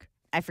 Mark?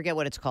 I forget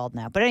what it's called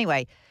now. But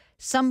anyway,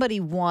 somebody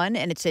won,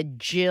 and it said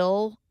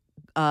Jill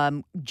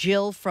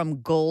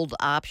from Gold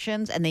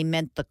Options, and they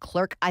meant the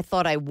clerk. I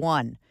thought I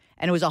won,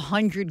 and it was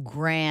 $100,000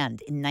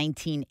 in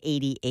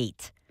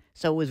 1988.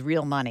 So it was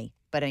real money.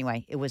 But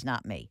anyway, it was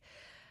not me.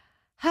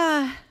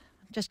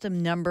 Just a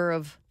number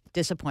of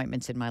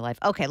disappointments in my life.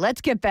 Okay,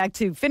 let's get back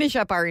to finish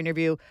up our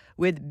interview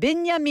with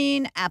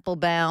Binyamin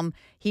Appelbaum.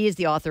 He is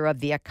the author of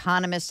The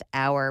Economists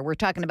Hour. We're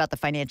talking about the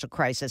financial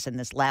crisis in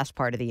this last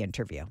part of the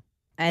interview.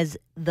 As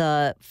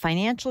the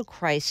financial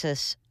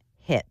crisis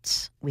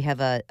hits, we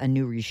have a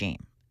new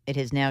regime. It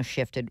has now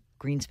shifted.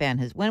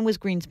 When was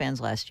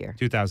Greenspan's last year?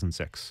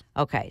 2006.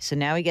 Okay, so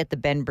now we get the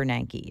Ben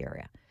Bernanke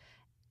era.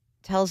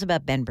 Tell us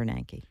about Ben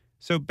Bernanke.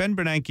 So Ben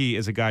Bernanke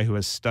is a guy who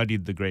has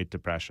studied the Great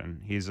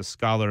Depression. He's a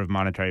scholar of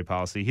monetary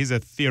policy. He's a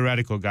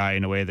theoretical guy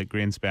in a way that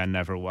Greenspan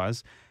never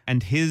was.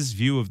 And his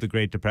view of the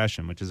Great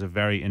Depression, which is a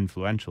very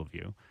influential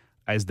view,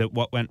 is that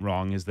what went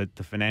wrong is that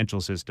the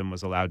financial system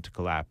was allowed to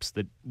collapse.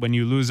 That when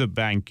you lose a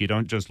bank, you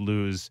don't just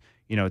lose,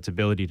 its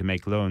ability to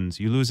make loans.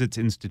 You lose its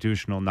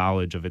institutional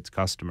knowledge of its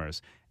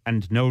customers.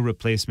 And no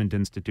replacement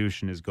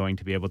institution is going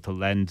to be able to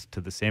lend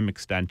to the same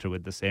extent or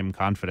with the same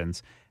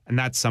confidence. And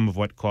that's some of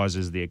what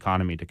causes the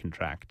economy to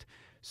contract.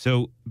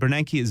 So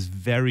Bernanke is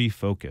very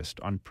focused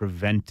on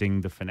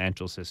preventing the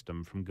financial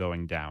system from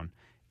going down.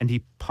 And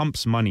he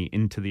pumps money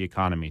into the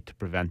economy to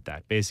prevent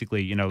that.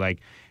 Basically, like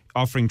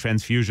offering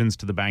transfusions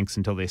to the banks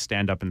until they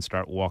stand up and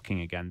start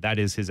walking again. That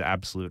is his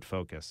absolute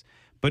focus.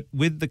 But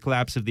with the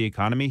collapse of the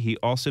economy, he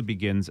also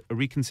begins a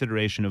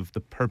reconsideration of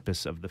the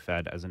purpose of the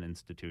Fed as an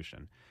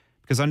institution.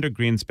 Because under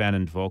Greenspan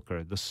and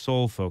Volcker, the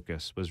sole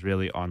focus was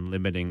really on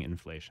limiting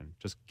inflation,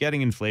 just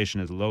getting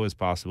inflation as low as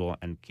possible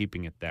and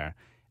keeping it there.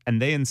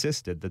 And they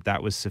insisted that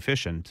that was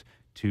sufficient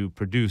to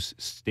produce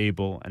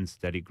stable and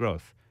steady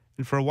growth.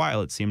 And for a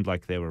while, it seemed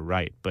like they were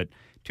right. But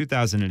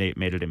 2008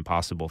 made it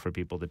impossible for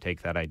people to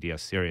take that idea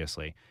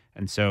seriously.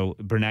 And so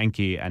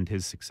Bernanke and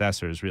his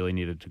successors really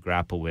needed to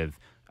grapple with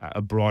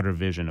a broader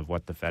vision of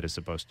what the Fed is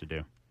supposed to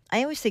do.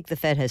 I always think the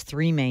Fed has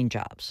three main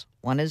jobs.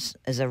 One is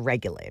as a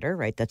regulator,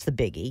 right? That's the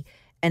biggie.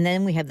 And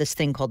then we have this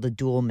thing called the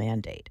dual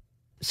mandate.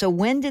 So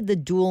when did the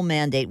dual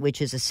mandate,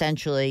 which is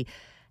essentially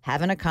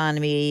have an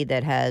economy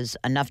that has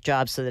enough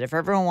jobs so that if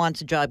everyone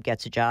wants a job,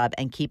 gets a job,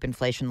 and keep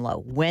inflation low.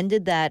 When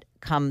did that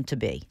come to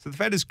be? So the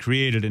Fed is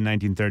created in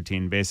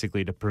 1913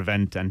 basically to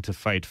prevent and to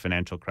fight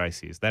financial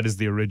crises. That is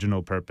the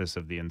original purpose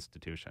of the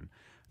institution.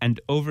 And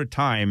over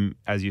time,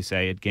 as you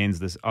say, it gains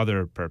this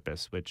other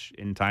purpose, which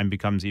in time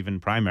becomes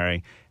even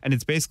primary. And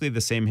it's basically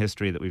the same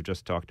history that we've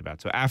just talked about.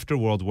 So after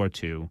World War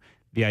II,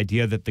 the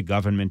idea that the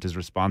government is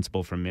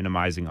responsible for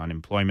minimizing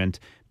unemployment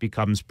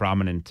becomes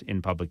prominent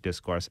in public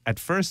discourse. At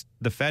first,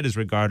 the Fed is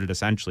regarded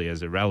essentially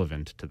as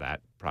irrelevant to that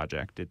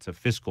project. It's a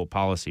fiscal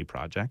policy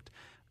project.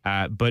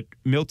 But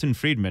Milton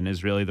Friedman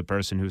is really the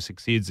person who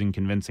succeeds in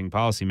convincing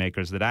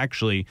policymakers that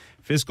actually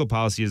fiscal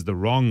policy is the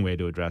wrong way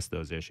to address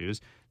those issues.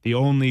 The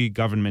only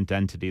government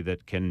entity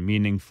that can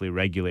meaningfully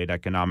regulate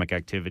economic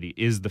activity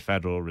is the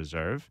Federal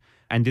Reserve,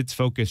 and its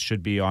focus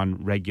should be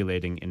on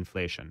regulating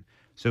inflation.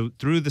 So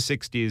through the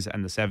 60s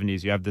and the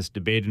 70s, you have this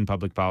debate in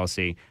public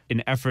policy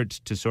in effort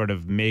to sort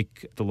of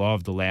make the law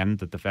of the land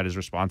that the Fed is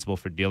responsible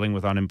for dealing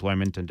with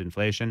unemployment and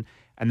inflation,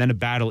 and then a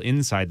battle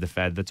inside the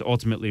Fed that's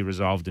ultimately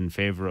resolved in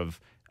favor of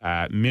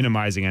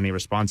minimizing any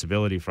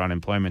responsibility for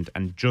unemployment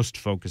and just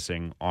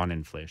focusing on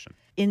inflation.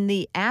 In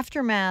the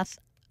aftermath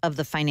of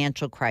the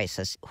financial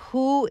crisis,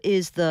 who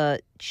is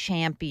the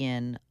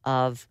champion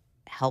of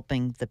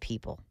helping the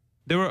people?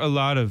 There were a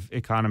lot of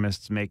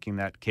economists making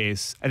that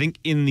case. I think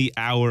in the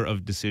hour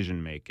of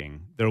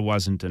decision-making, there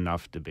wasn't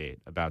enough debate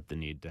about the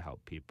need to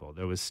help people.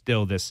 There was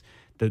still this,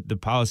 the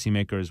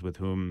policymakers with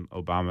whom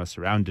Obama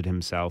surrounded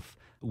himself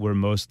were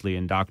mostly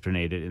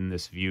indoctrinated in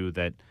this view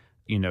that,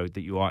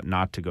 that you ought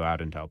not to go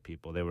out and help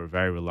people. They were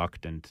very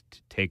reluctant to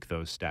take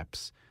those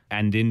steps.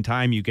 And in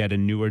time, you get a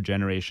newer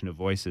generation of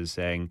voices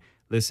saying,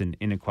 listen,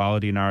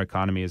 inequality in our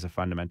economy is a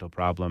fundamental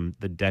problem.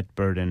 The debt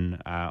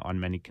burden on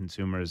many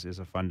consumers is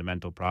a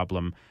fundamental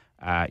problem.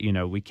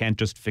 We can't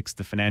just fix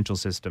the financial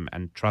system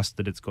and trust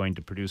that it's going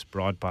to produce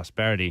broad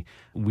prosperity.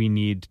 We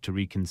need to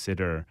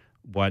reconsider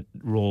what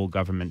role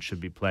government should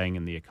be playing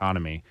in the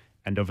economy.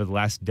 And over the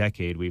last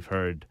decade, we've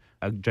heard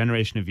a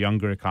generation of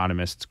younger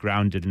economists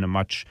grounded in a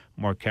much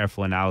more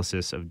careful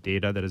analysis of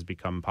data that has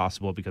become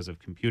possible because of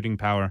computing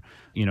power,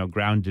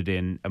 grounded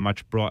in a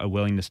much broader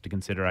willingness to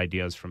consider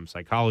ideas from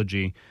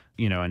psychology,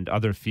 and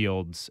other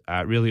fields,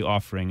 really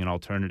offering an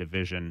alternative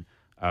vision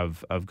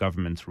of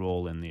government's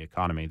role in the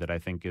economy that I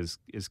think is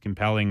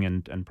compelling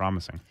and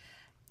promising.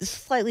 This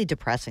is slightly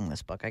depressing,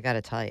 this book, I got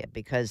to tell you,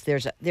 because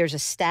there's a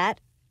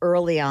stat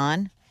early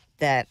on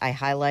that I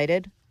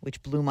highlighted,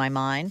 which blew my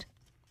mind.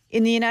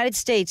 In the United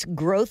States,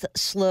 growth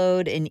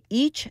slowed in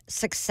each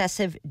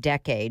successive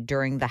decade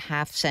during the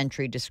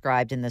half-century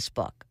described in this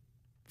book,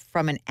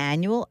 from an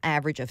annual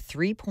average of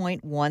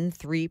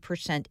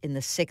 3.13% in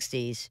the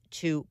 60s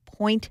to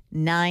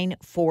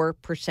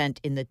 0.94%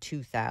 in the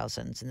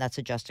 2000s, and that's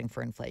adjusting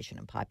for inflation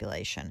and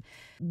population.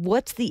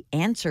 What's the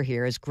answer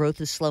here as growth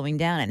is slowing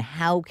down, and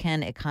how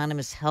can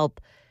economists help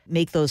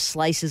make those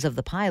slices of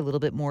the pie a little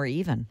bit more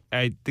even?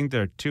 I think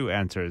there are two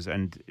answers,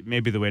 and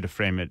maybe the way to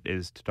frame it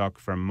is to talk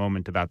for a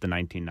moment about the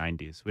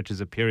 1990s, which is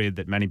a period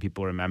that many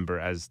people remember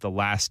as the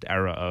last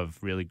era of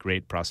really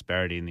great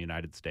prosperity in the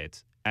United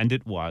States. And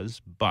it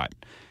was, but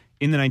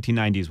in the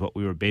 1990s, what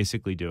we were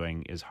basically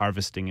doing is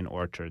harvesting an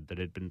orchard that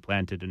had been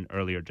planted in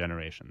earlier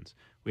generations.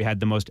 We had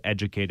the most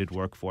educated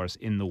workforce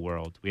in the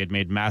world. We had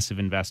made massive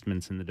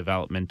investments in the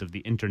development of the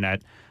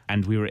internet,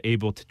 and we were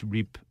able to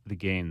reap the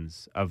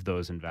gains of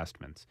those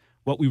investments.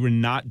 What we were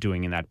not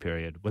doing in that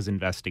period was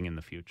investing in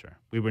the future.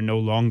 We were no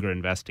longer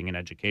investing in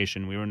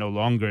education. We were no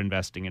longer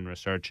investing in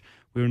research.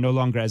 We were no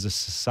longer, as a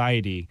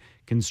society,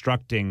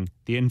 constructing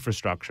the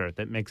infrastructure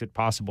that makes it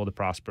possible to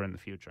prosper in the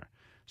future.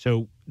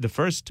 So the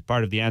first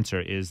part of the answer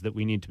is that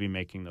we need to be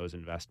making those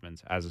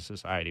investments as a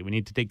society. We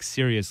need to take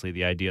seriously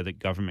the idea that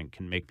government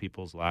can make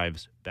people's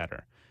lives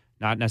better,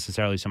 not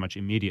necessarily so much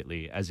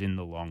immediately as in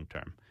the long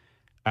term.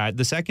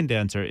 The second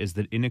answer is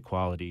that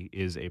inequality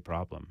is a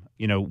problem.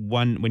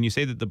 When you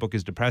say that the book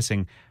is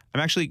depressing, I'm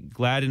actually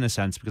glad in a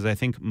sense because I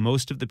think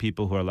most of the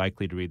people who are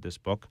likely to read this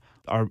book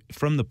are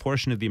from the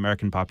portion of the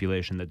American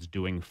population that's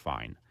doing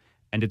fine.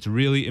 And it's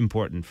really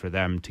important for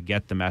them to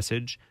get the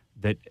message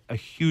that a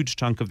huge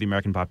chunk of the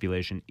American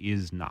population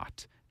is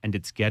not, and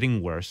it's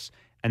getting worse.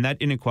 And that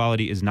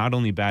inequality is not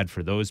only bad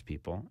for those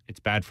people,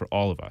 it's bad for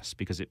all of us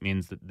because it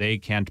means that they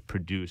can't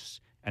produce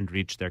and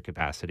reach their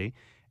capacity,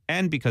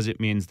 and because it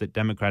means that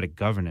democratic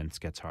governance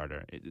gets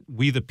harder.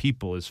 We the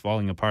people is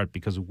falling apart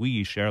because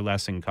we share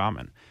less in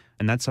common.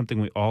 And that's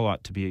something we all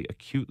ought to be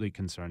acutely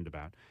concerned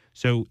about.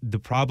 So the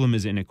problem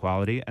is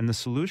inequality, and the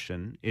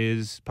solution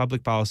is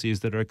public policies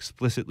that are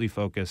explicitly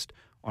focused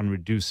on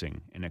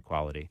reducing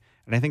inequality.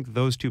 And I think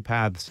those two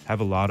paths have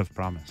a lot of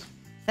promise.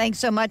 Thanks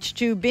so much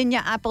to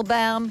Binyamin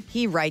Appelbaum.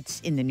 He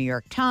writes in the New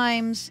York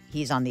Times.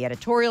 He's on the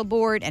editorial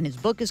board, and his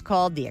book is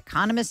called The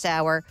Economists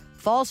Hour,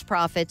 False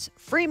Prophets,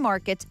 Free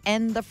Markets,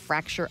 and the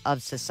Fracture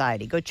of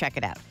Society. Go check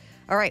it out.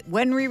 All right,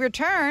 when we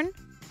return,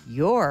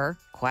 your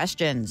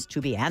questions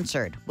to be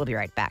answered. We'll be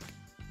right back.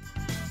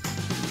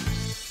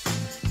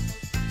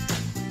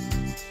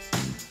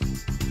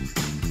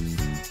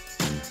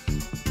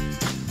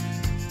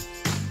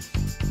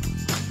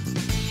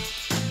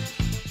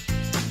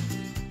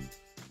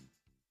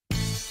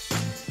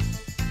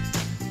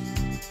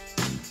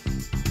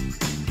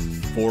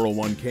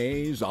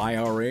 401ks,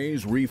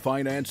 IRAs,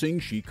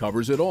 refinancing, she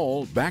covers it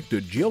all. Back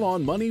to Jill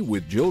on Money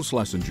with Jill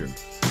Schlesinger.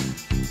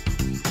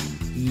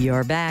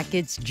 You're back.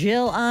 It's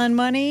Jill on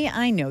Money.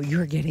 I know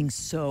you're getting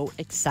so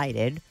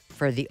excited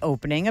for the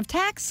opening of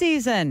tax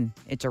season.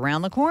 It's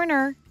around the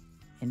corner.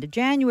 Into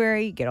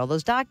January. Get all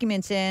those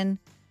documents in.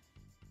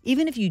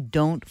 Even if you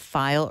don't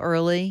file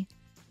early,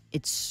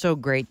 it's so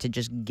great to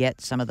just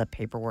get some of the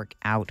paperwork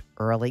out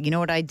early. You know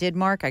what I did,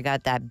 Mark? I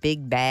got that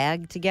big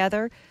bag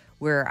together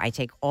where I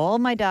take all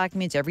my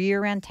documents every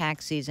year around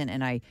tax season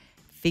and I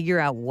figure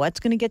out what's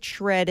going to get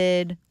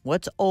shredded,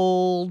 what's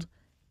old,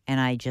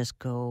 and I just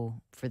go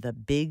for the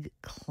big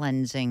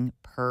cleansing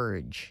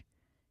purge.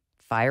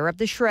 Fire up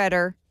the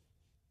shredder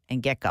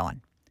and get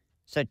going.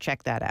 So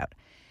check that out.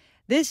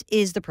 This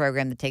is the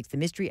program that takes the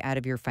mystery out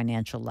of your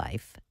financial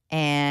life.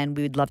 And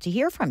we would love to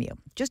hear from you.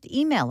 Just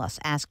email us.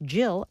 Ask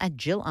Jill at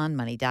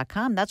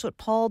jillonmoney.com. That's what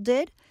Paul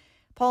did.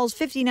 Paul's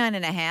 59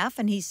 and a half,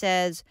 and he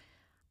says,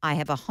 I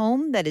have a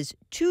home that is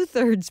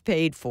 2/3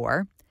 paid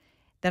for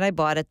that I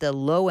bought at the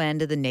low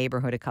end of the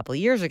neighborhood a couple of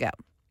years ago.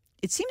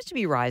 It seems to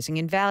be rising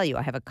in value.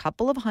 I have a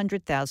couple of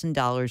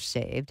 $100,000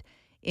 saved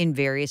in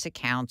various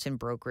accounts and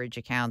brokerage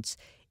accounts,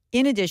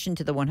 in addition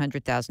to the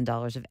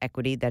 $100,000 of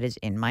equity that is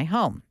in my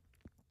home.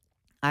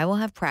 I will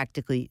have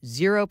practically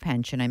zero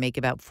pension. I make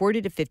about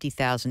 $40,000 to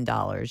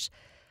 $50,000,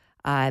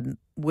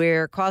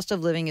 where cost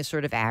of living is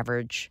sort of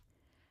average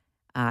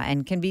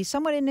and can be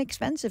somewhat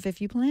inexpensive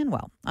if you plan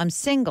well. I'm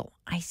single.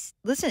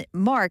 Listen,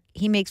 Mark,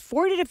 he makes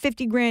 $40,000 to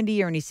 $50,000 a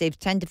year, and he saves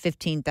 $10,000 to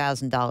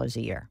 $15,000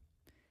 a year.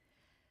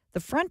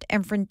 The front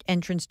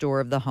entrance door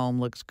of the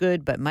home looks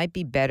good, but might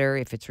be better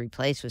if it's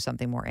replaced with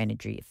something more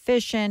energy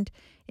efficient.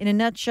 In a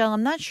nutshell,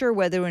 I'm not sure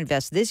whether to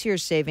invest this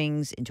year's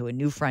savings into a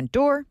new front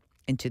door,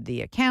 into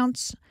the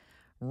accounts,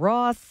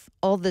 Roth,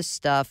 all this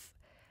stuff.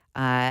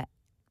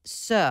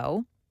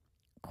 So,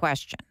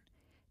 question.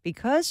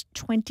 Because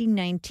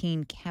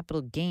 2019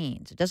 capital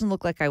gains, it doesn't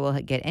look like I will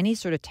get any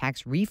sort of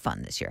tax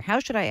refund this year. How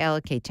should I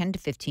allocate $10,000 to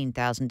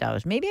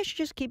 $15,000? Maybe I should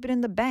just keep it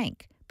in the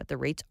bank, but the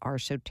rates are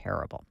so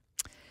terrible.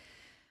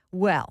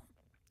 Well,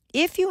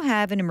 if you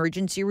have an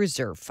emergency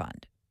reserve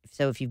fund,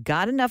 so if you've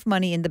got enough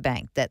money in the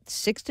bank that's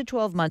 6 to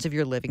 12 months of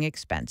your living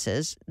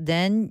expenses,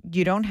 then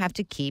you don't have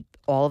to keep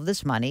all of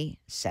this money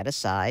set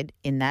aside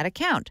in that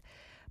account.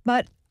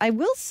 But I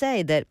will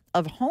say that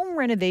of home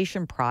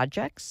renovation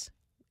projects,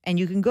 and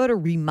you can go to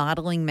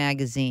Remodeling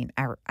Magazine,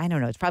 or I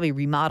don't know, it's probably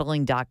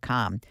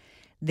remodeling.com.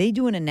 They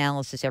do an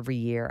analysis every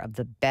year of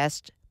the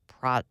best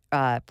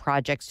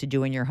projects to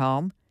do in your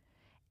home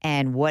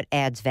and what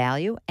adds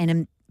value. And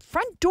a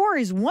front door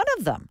is one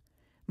of them.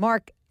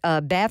 Mark,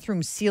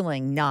 bathroom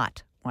ceiling,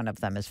 not one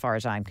of them as far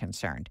as I'm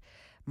concerned.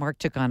 Mark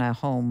took on a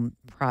home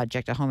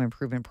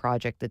improvement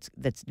project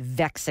that's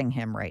vexing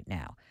him right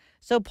now.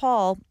 So,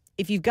 Paul,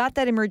 if you've got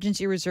that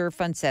emergency reserve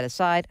fund set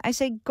aside, I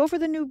say go for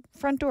the new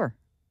front door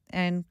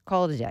and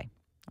call it a day.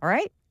 All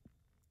right?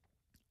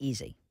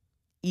 Easy.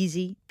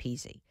 Easy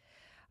peasy.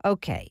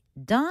 Okay,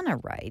 Donna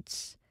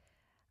writes,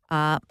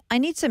 I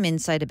need some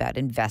insight about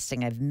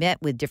investing. I've met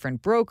with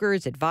different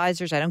brokers,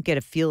 advisors. I don't get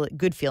a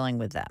good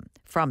feeling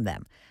from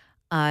them.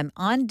 I'm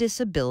on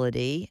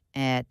disability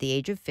at the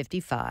age of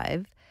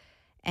 55,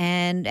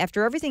 and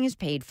after everything is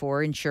paid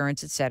for,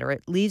 insurance, etc.,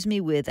 it leaves me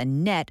with a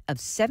net of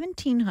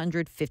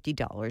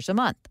 $1,750 a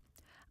month.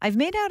 I've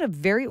made out a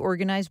very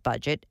organized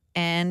budget,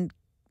 and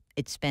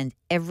it spends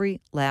every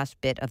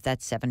last bit of that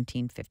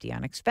 $1,750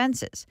 on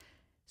expenses.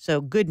 So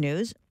good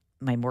news,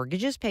 my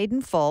mortgage is paid in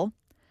full.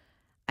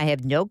 I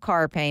have no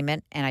car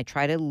payment, and I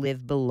try to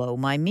live below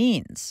my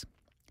means.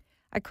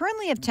 I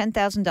currently have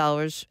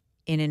 $10,000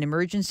 in an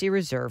emergency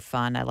reserve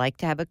fund. I like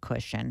to have a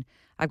cushion.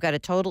 I've got a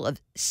total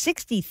of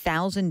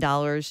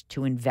 $60,000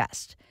 to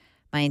invest.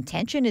 My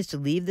intention is to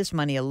leave this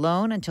money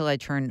alone until I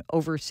turn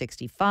over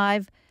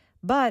 65,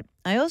 but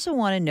I also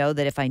want to know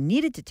that if I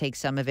needed to take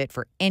some of it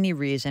for any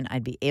reason,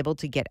 I'd be able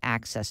to get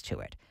access to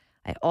it.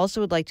 I also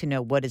would like to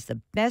know what is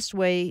the best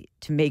way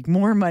to make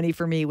more money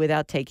for me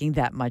without taking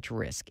that much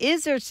risk.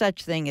 Is there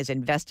such thing as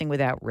investing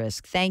without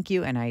risk? Thank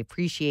you, and I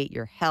appreciate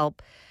your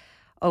help.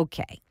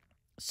 Okay,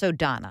 so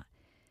Donna,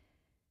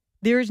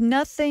 there's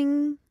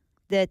nothing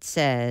that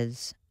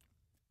says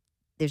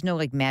there's no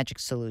magic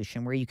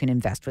solution where you can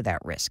invest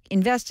without risk.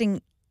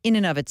 Investing in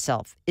and of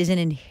itself is an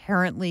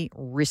inherently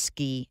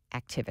risky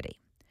activity.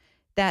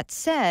 That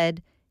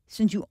said,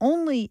 since you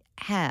only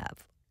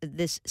have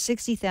this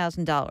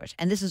 $60,000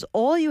 and this is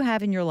all you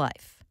have in your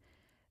life,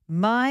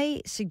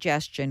 my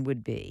suggestion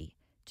would be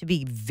to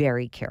be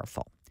very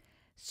careful.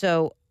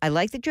 So I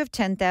like that you have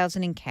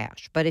 $10,000 in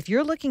cash, but if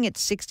you're looking at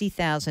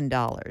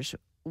 $60,000,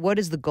 what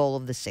is the goal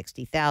of the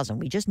 $60,000?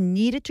 We just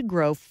need it to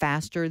grow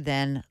faster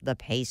than the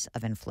pace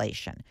of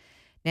inflation.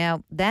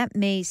 Now, that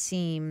may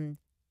seem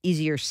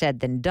easier said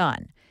than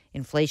done.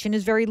 Inflation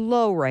is very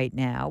low right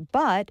now,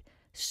 but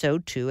so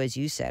too, as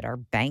you said, are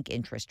bank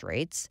interest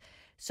rates.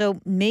 So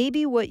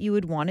maybe what you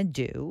would want to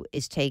do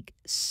is take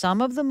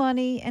some of the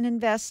money and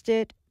invest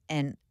it,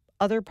 and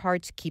other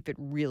parts keep it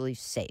really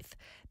safe.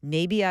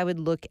 Maybe I would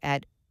look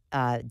at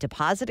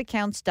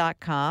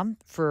depositaccounts.com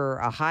for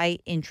a high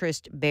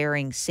interest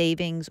bearing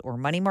savings or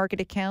money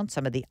market account.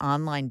 Some of the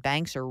online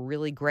banks are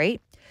really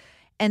great.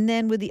 And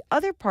then with the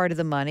other part of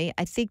the money,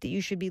 I think that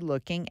you should be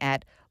looking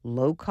at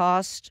low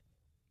cost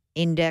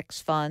index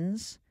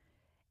funds.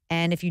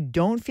 And if you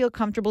don't feel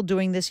comfortable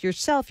doing this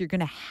yourself, you're going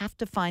to have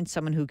to find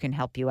someone who can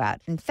help you out.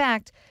 In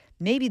fact,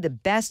 maybe the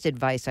best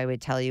advice I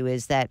would tell you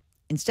is that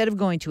instead of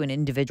going to an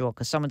individual,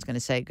 because someone's going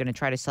to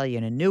try to sell you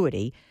an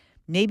annuity,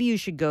 maybe you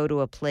should go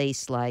to a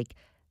place like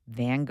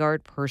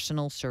Vanguard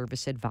Personal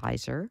Service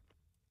Advisor,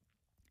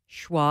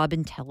 Schwab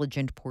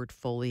Intelligent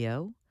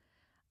Portfolio,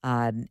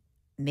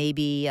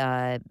 maybe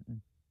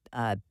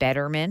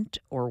Betterment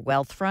or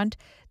Wealthfront.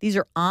 These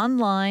are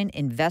online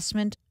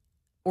investment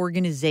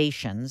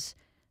organizations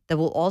that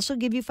will also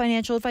give you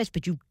financial advice,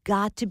 but you've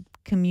got to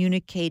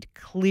communicate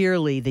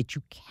clearly that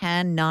you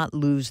cannot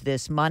lose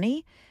this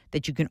money,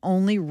 that you can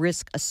only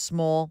risk a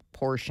small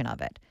portion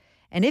of it.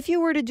 And if you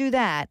were to do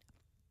that,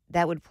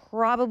 that would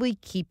probably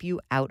keep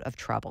you out of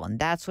trouble. And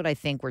that's what I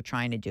think we're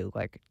trying to do.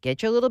 Like,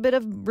 get you a little bit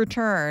of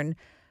return,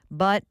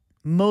 but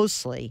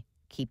mostly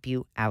keep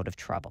you out of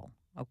trouble.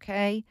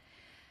 Okay?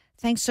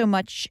 Thanks so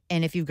much.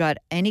 And if you've got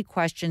any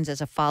questions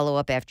as a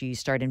follow-up after you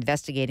start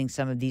investigating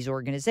some of these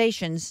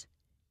organizations,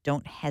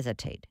 don't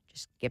hesitate.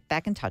 Just get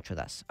back in touch with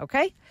us,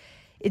 okay?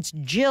 It's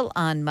Jill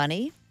on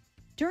Money.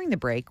 During the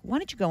break, why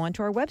don't you go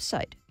onto our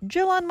website,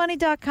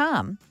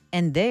 jillonmoney.com,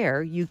 and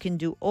there you can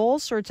do all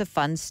sorts of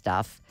fun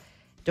stuff.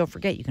 Don't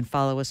forget, you can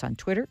follow us on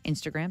Twitter,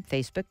 Instagram,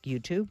 Facebook,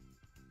 YouTube.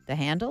 The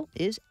handle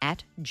is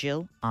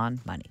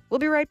 @JillOnMoney. We'll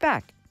be right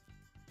back.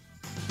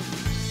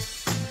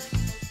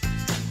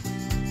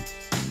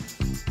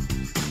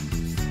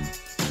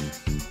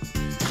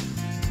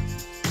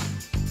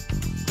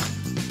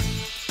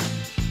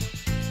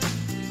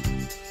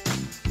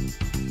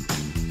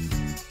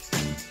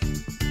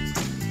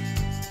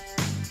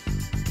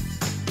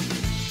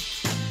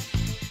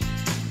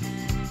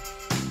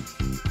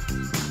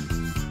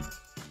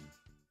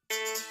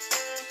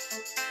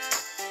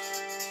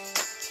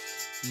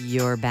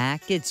 You're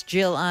back. It's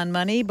Jill on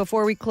Money.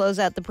 Before we close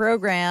out the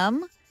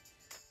program, we're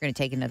going to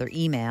take another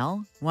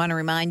email. Want to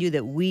remind you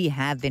that we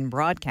have been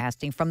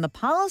broadcasting from the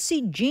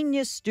Policy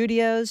Genius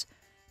studios.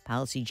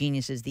 Policy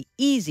Genius is the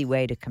easy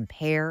way to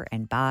compare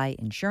and buy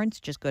insurance.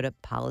 Just go to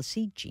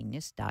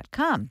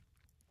policygenius.com.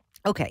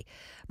 Okay.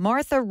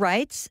 Martha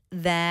writes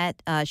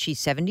that she's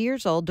 70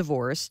 years old,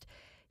 divorced.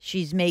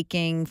 She's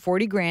making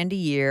 $40,000 a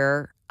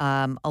year,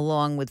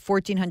 along with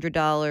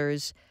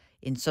 $1,400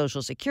 in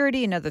Social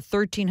Security, another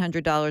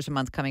 $1,300 a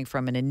month coming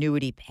from an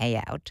annuity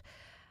payout.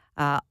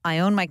 I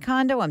own my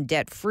condo. I'm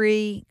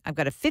debt-free. I've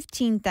got a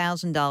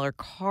 $15,000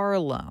 car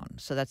loan,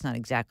 so that's not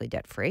exactly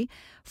debt-free.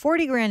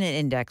 $40,000 in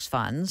index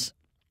funds.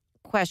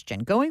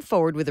 Question, going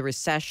forward with a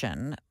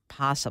recession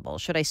possible,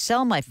 should I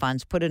sell my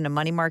funds, put in a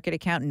money market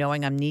account,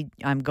 knowing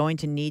I'm going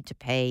to need to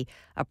pay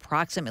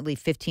approximately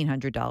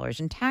 $1,500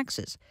 in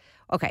taxes?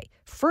 Okay,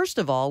 first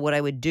of all, what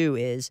I would do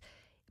is,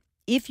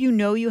 if you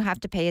know you have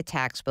to pay a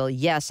tax bill,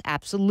 yes,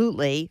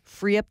 absolutely,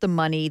 free up the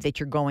money that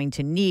you're going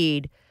to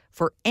need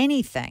for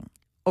anything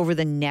over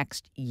the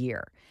next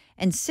year.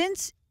 And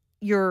since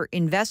your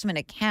investment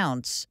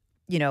accounts,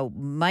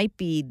 might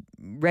be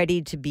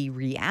ready to be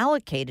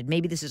reallocated,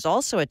 maybe this is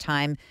also a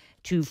time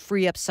to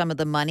free up some of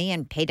the money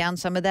and pay down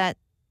some of that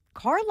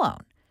car loan.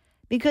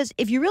 Because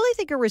if you really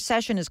think a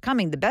recession is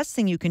coming, the best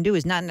thing you can do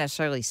is not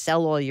necessarily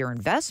sell all your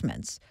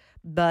investments,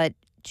 but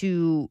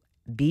to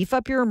beef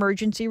up your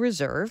emergency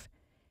reserve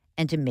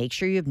and to make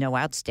sure you have no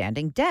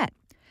outstanding debt.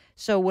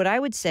 So what I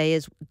would say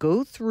is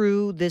go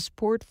through this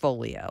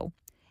portfolio.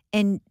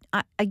 And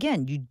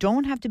again, you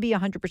don't have to be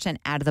 100%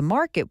 out of the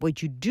market.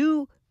 What you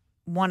do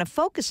want to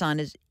focus on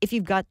is if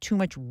you've got too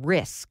much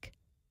risk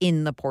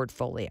in the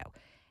portfolio.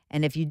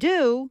 And if you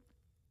do,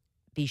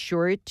 be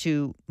sure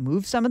to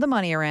move some of the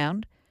money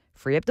around,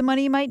 free up the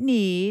money you might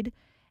need,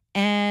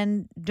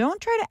 and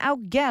don't try to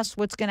outguess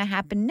what's going to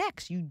happen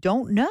next. You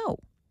don't know.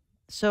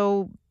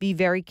 So be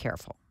very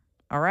careful.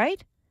 All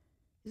right?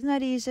 Isn't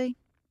that easy?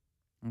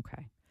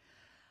 Okay.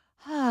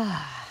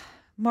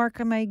 Mark,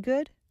 am I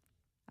good?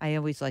 I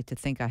always like to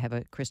think I have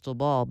a crystal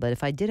ball, but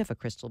if I did have a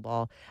crystal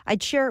ball,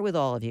 I'd share it with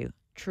all of you.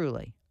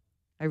 Truly.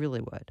 I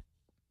really would.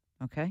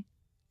 Okay?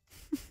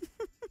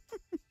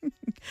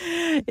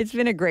 It's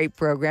been a great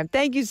program.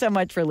 Thank you so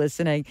much for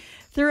listening.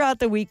 Throughout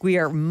the week, we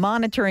are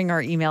monitoring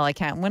our email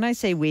account. When I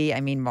say we,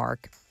 I mean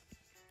Mark.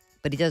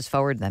 But he does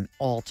forward them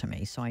all to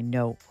me, so I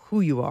know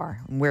who you are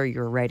and where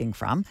you're writing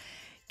from.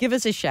 Give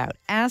us a shout.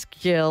 Ask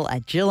Jill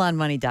at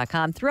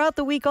jillonmoney.com. Throughout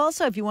the week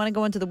also, if you want to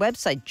go into the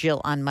website,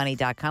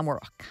 jillonmoney.com, we're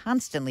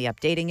constantly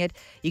updating it.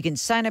 You can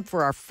sign up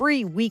for our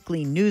free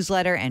weekly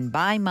newsletter and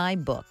buy my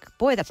book.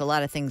 Boy, that's a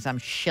lot of things I'm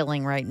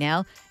shilling right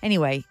now.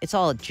 Anyway, it's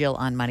all at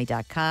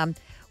jillonmoney.com.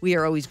 We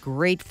are always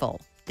grateful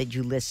that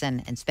you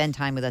listen and spend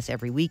time with us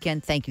every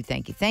weekend. Thank you,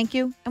 thank you, thank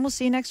you. And we'll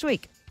see you next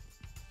week.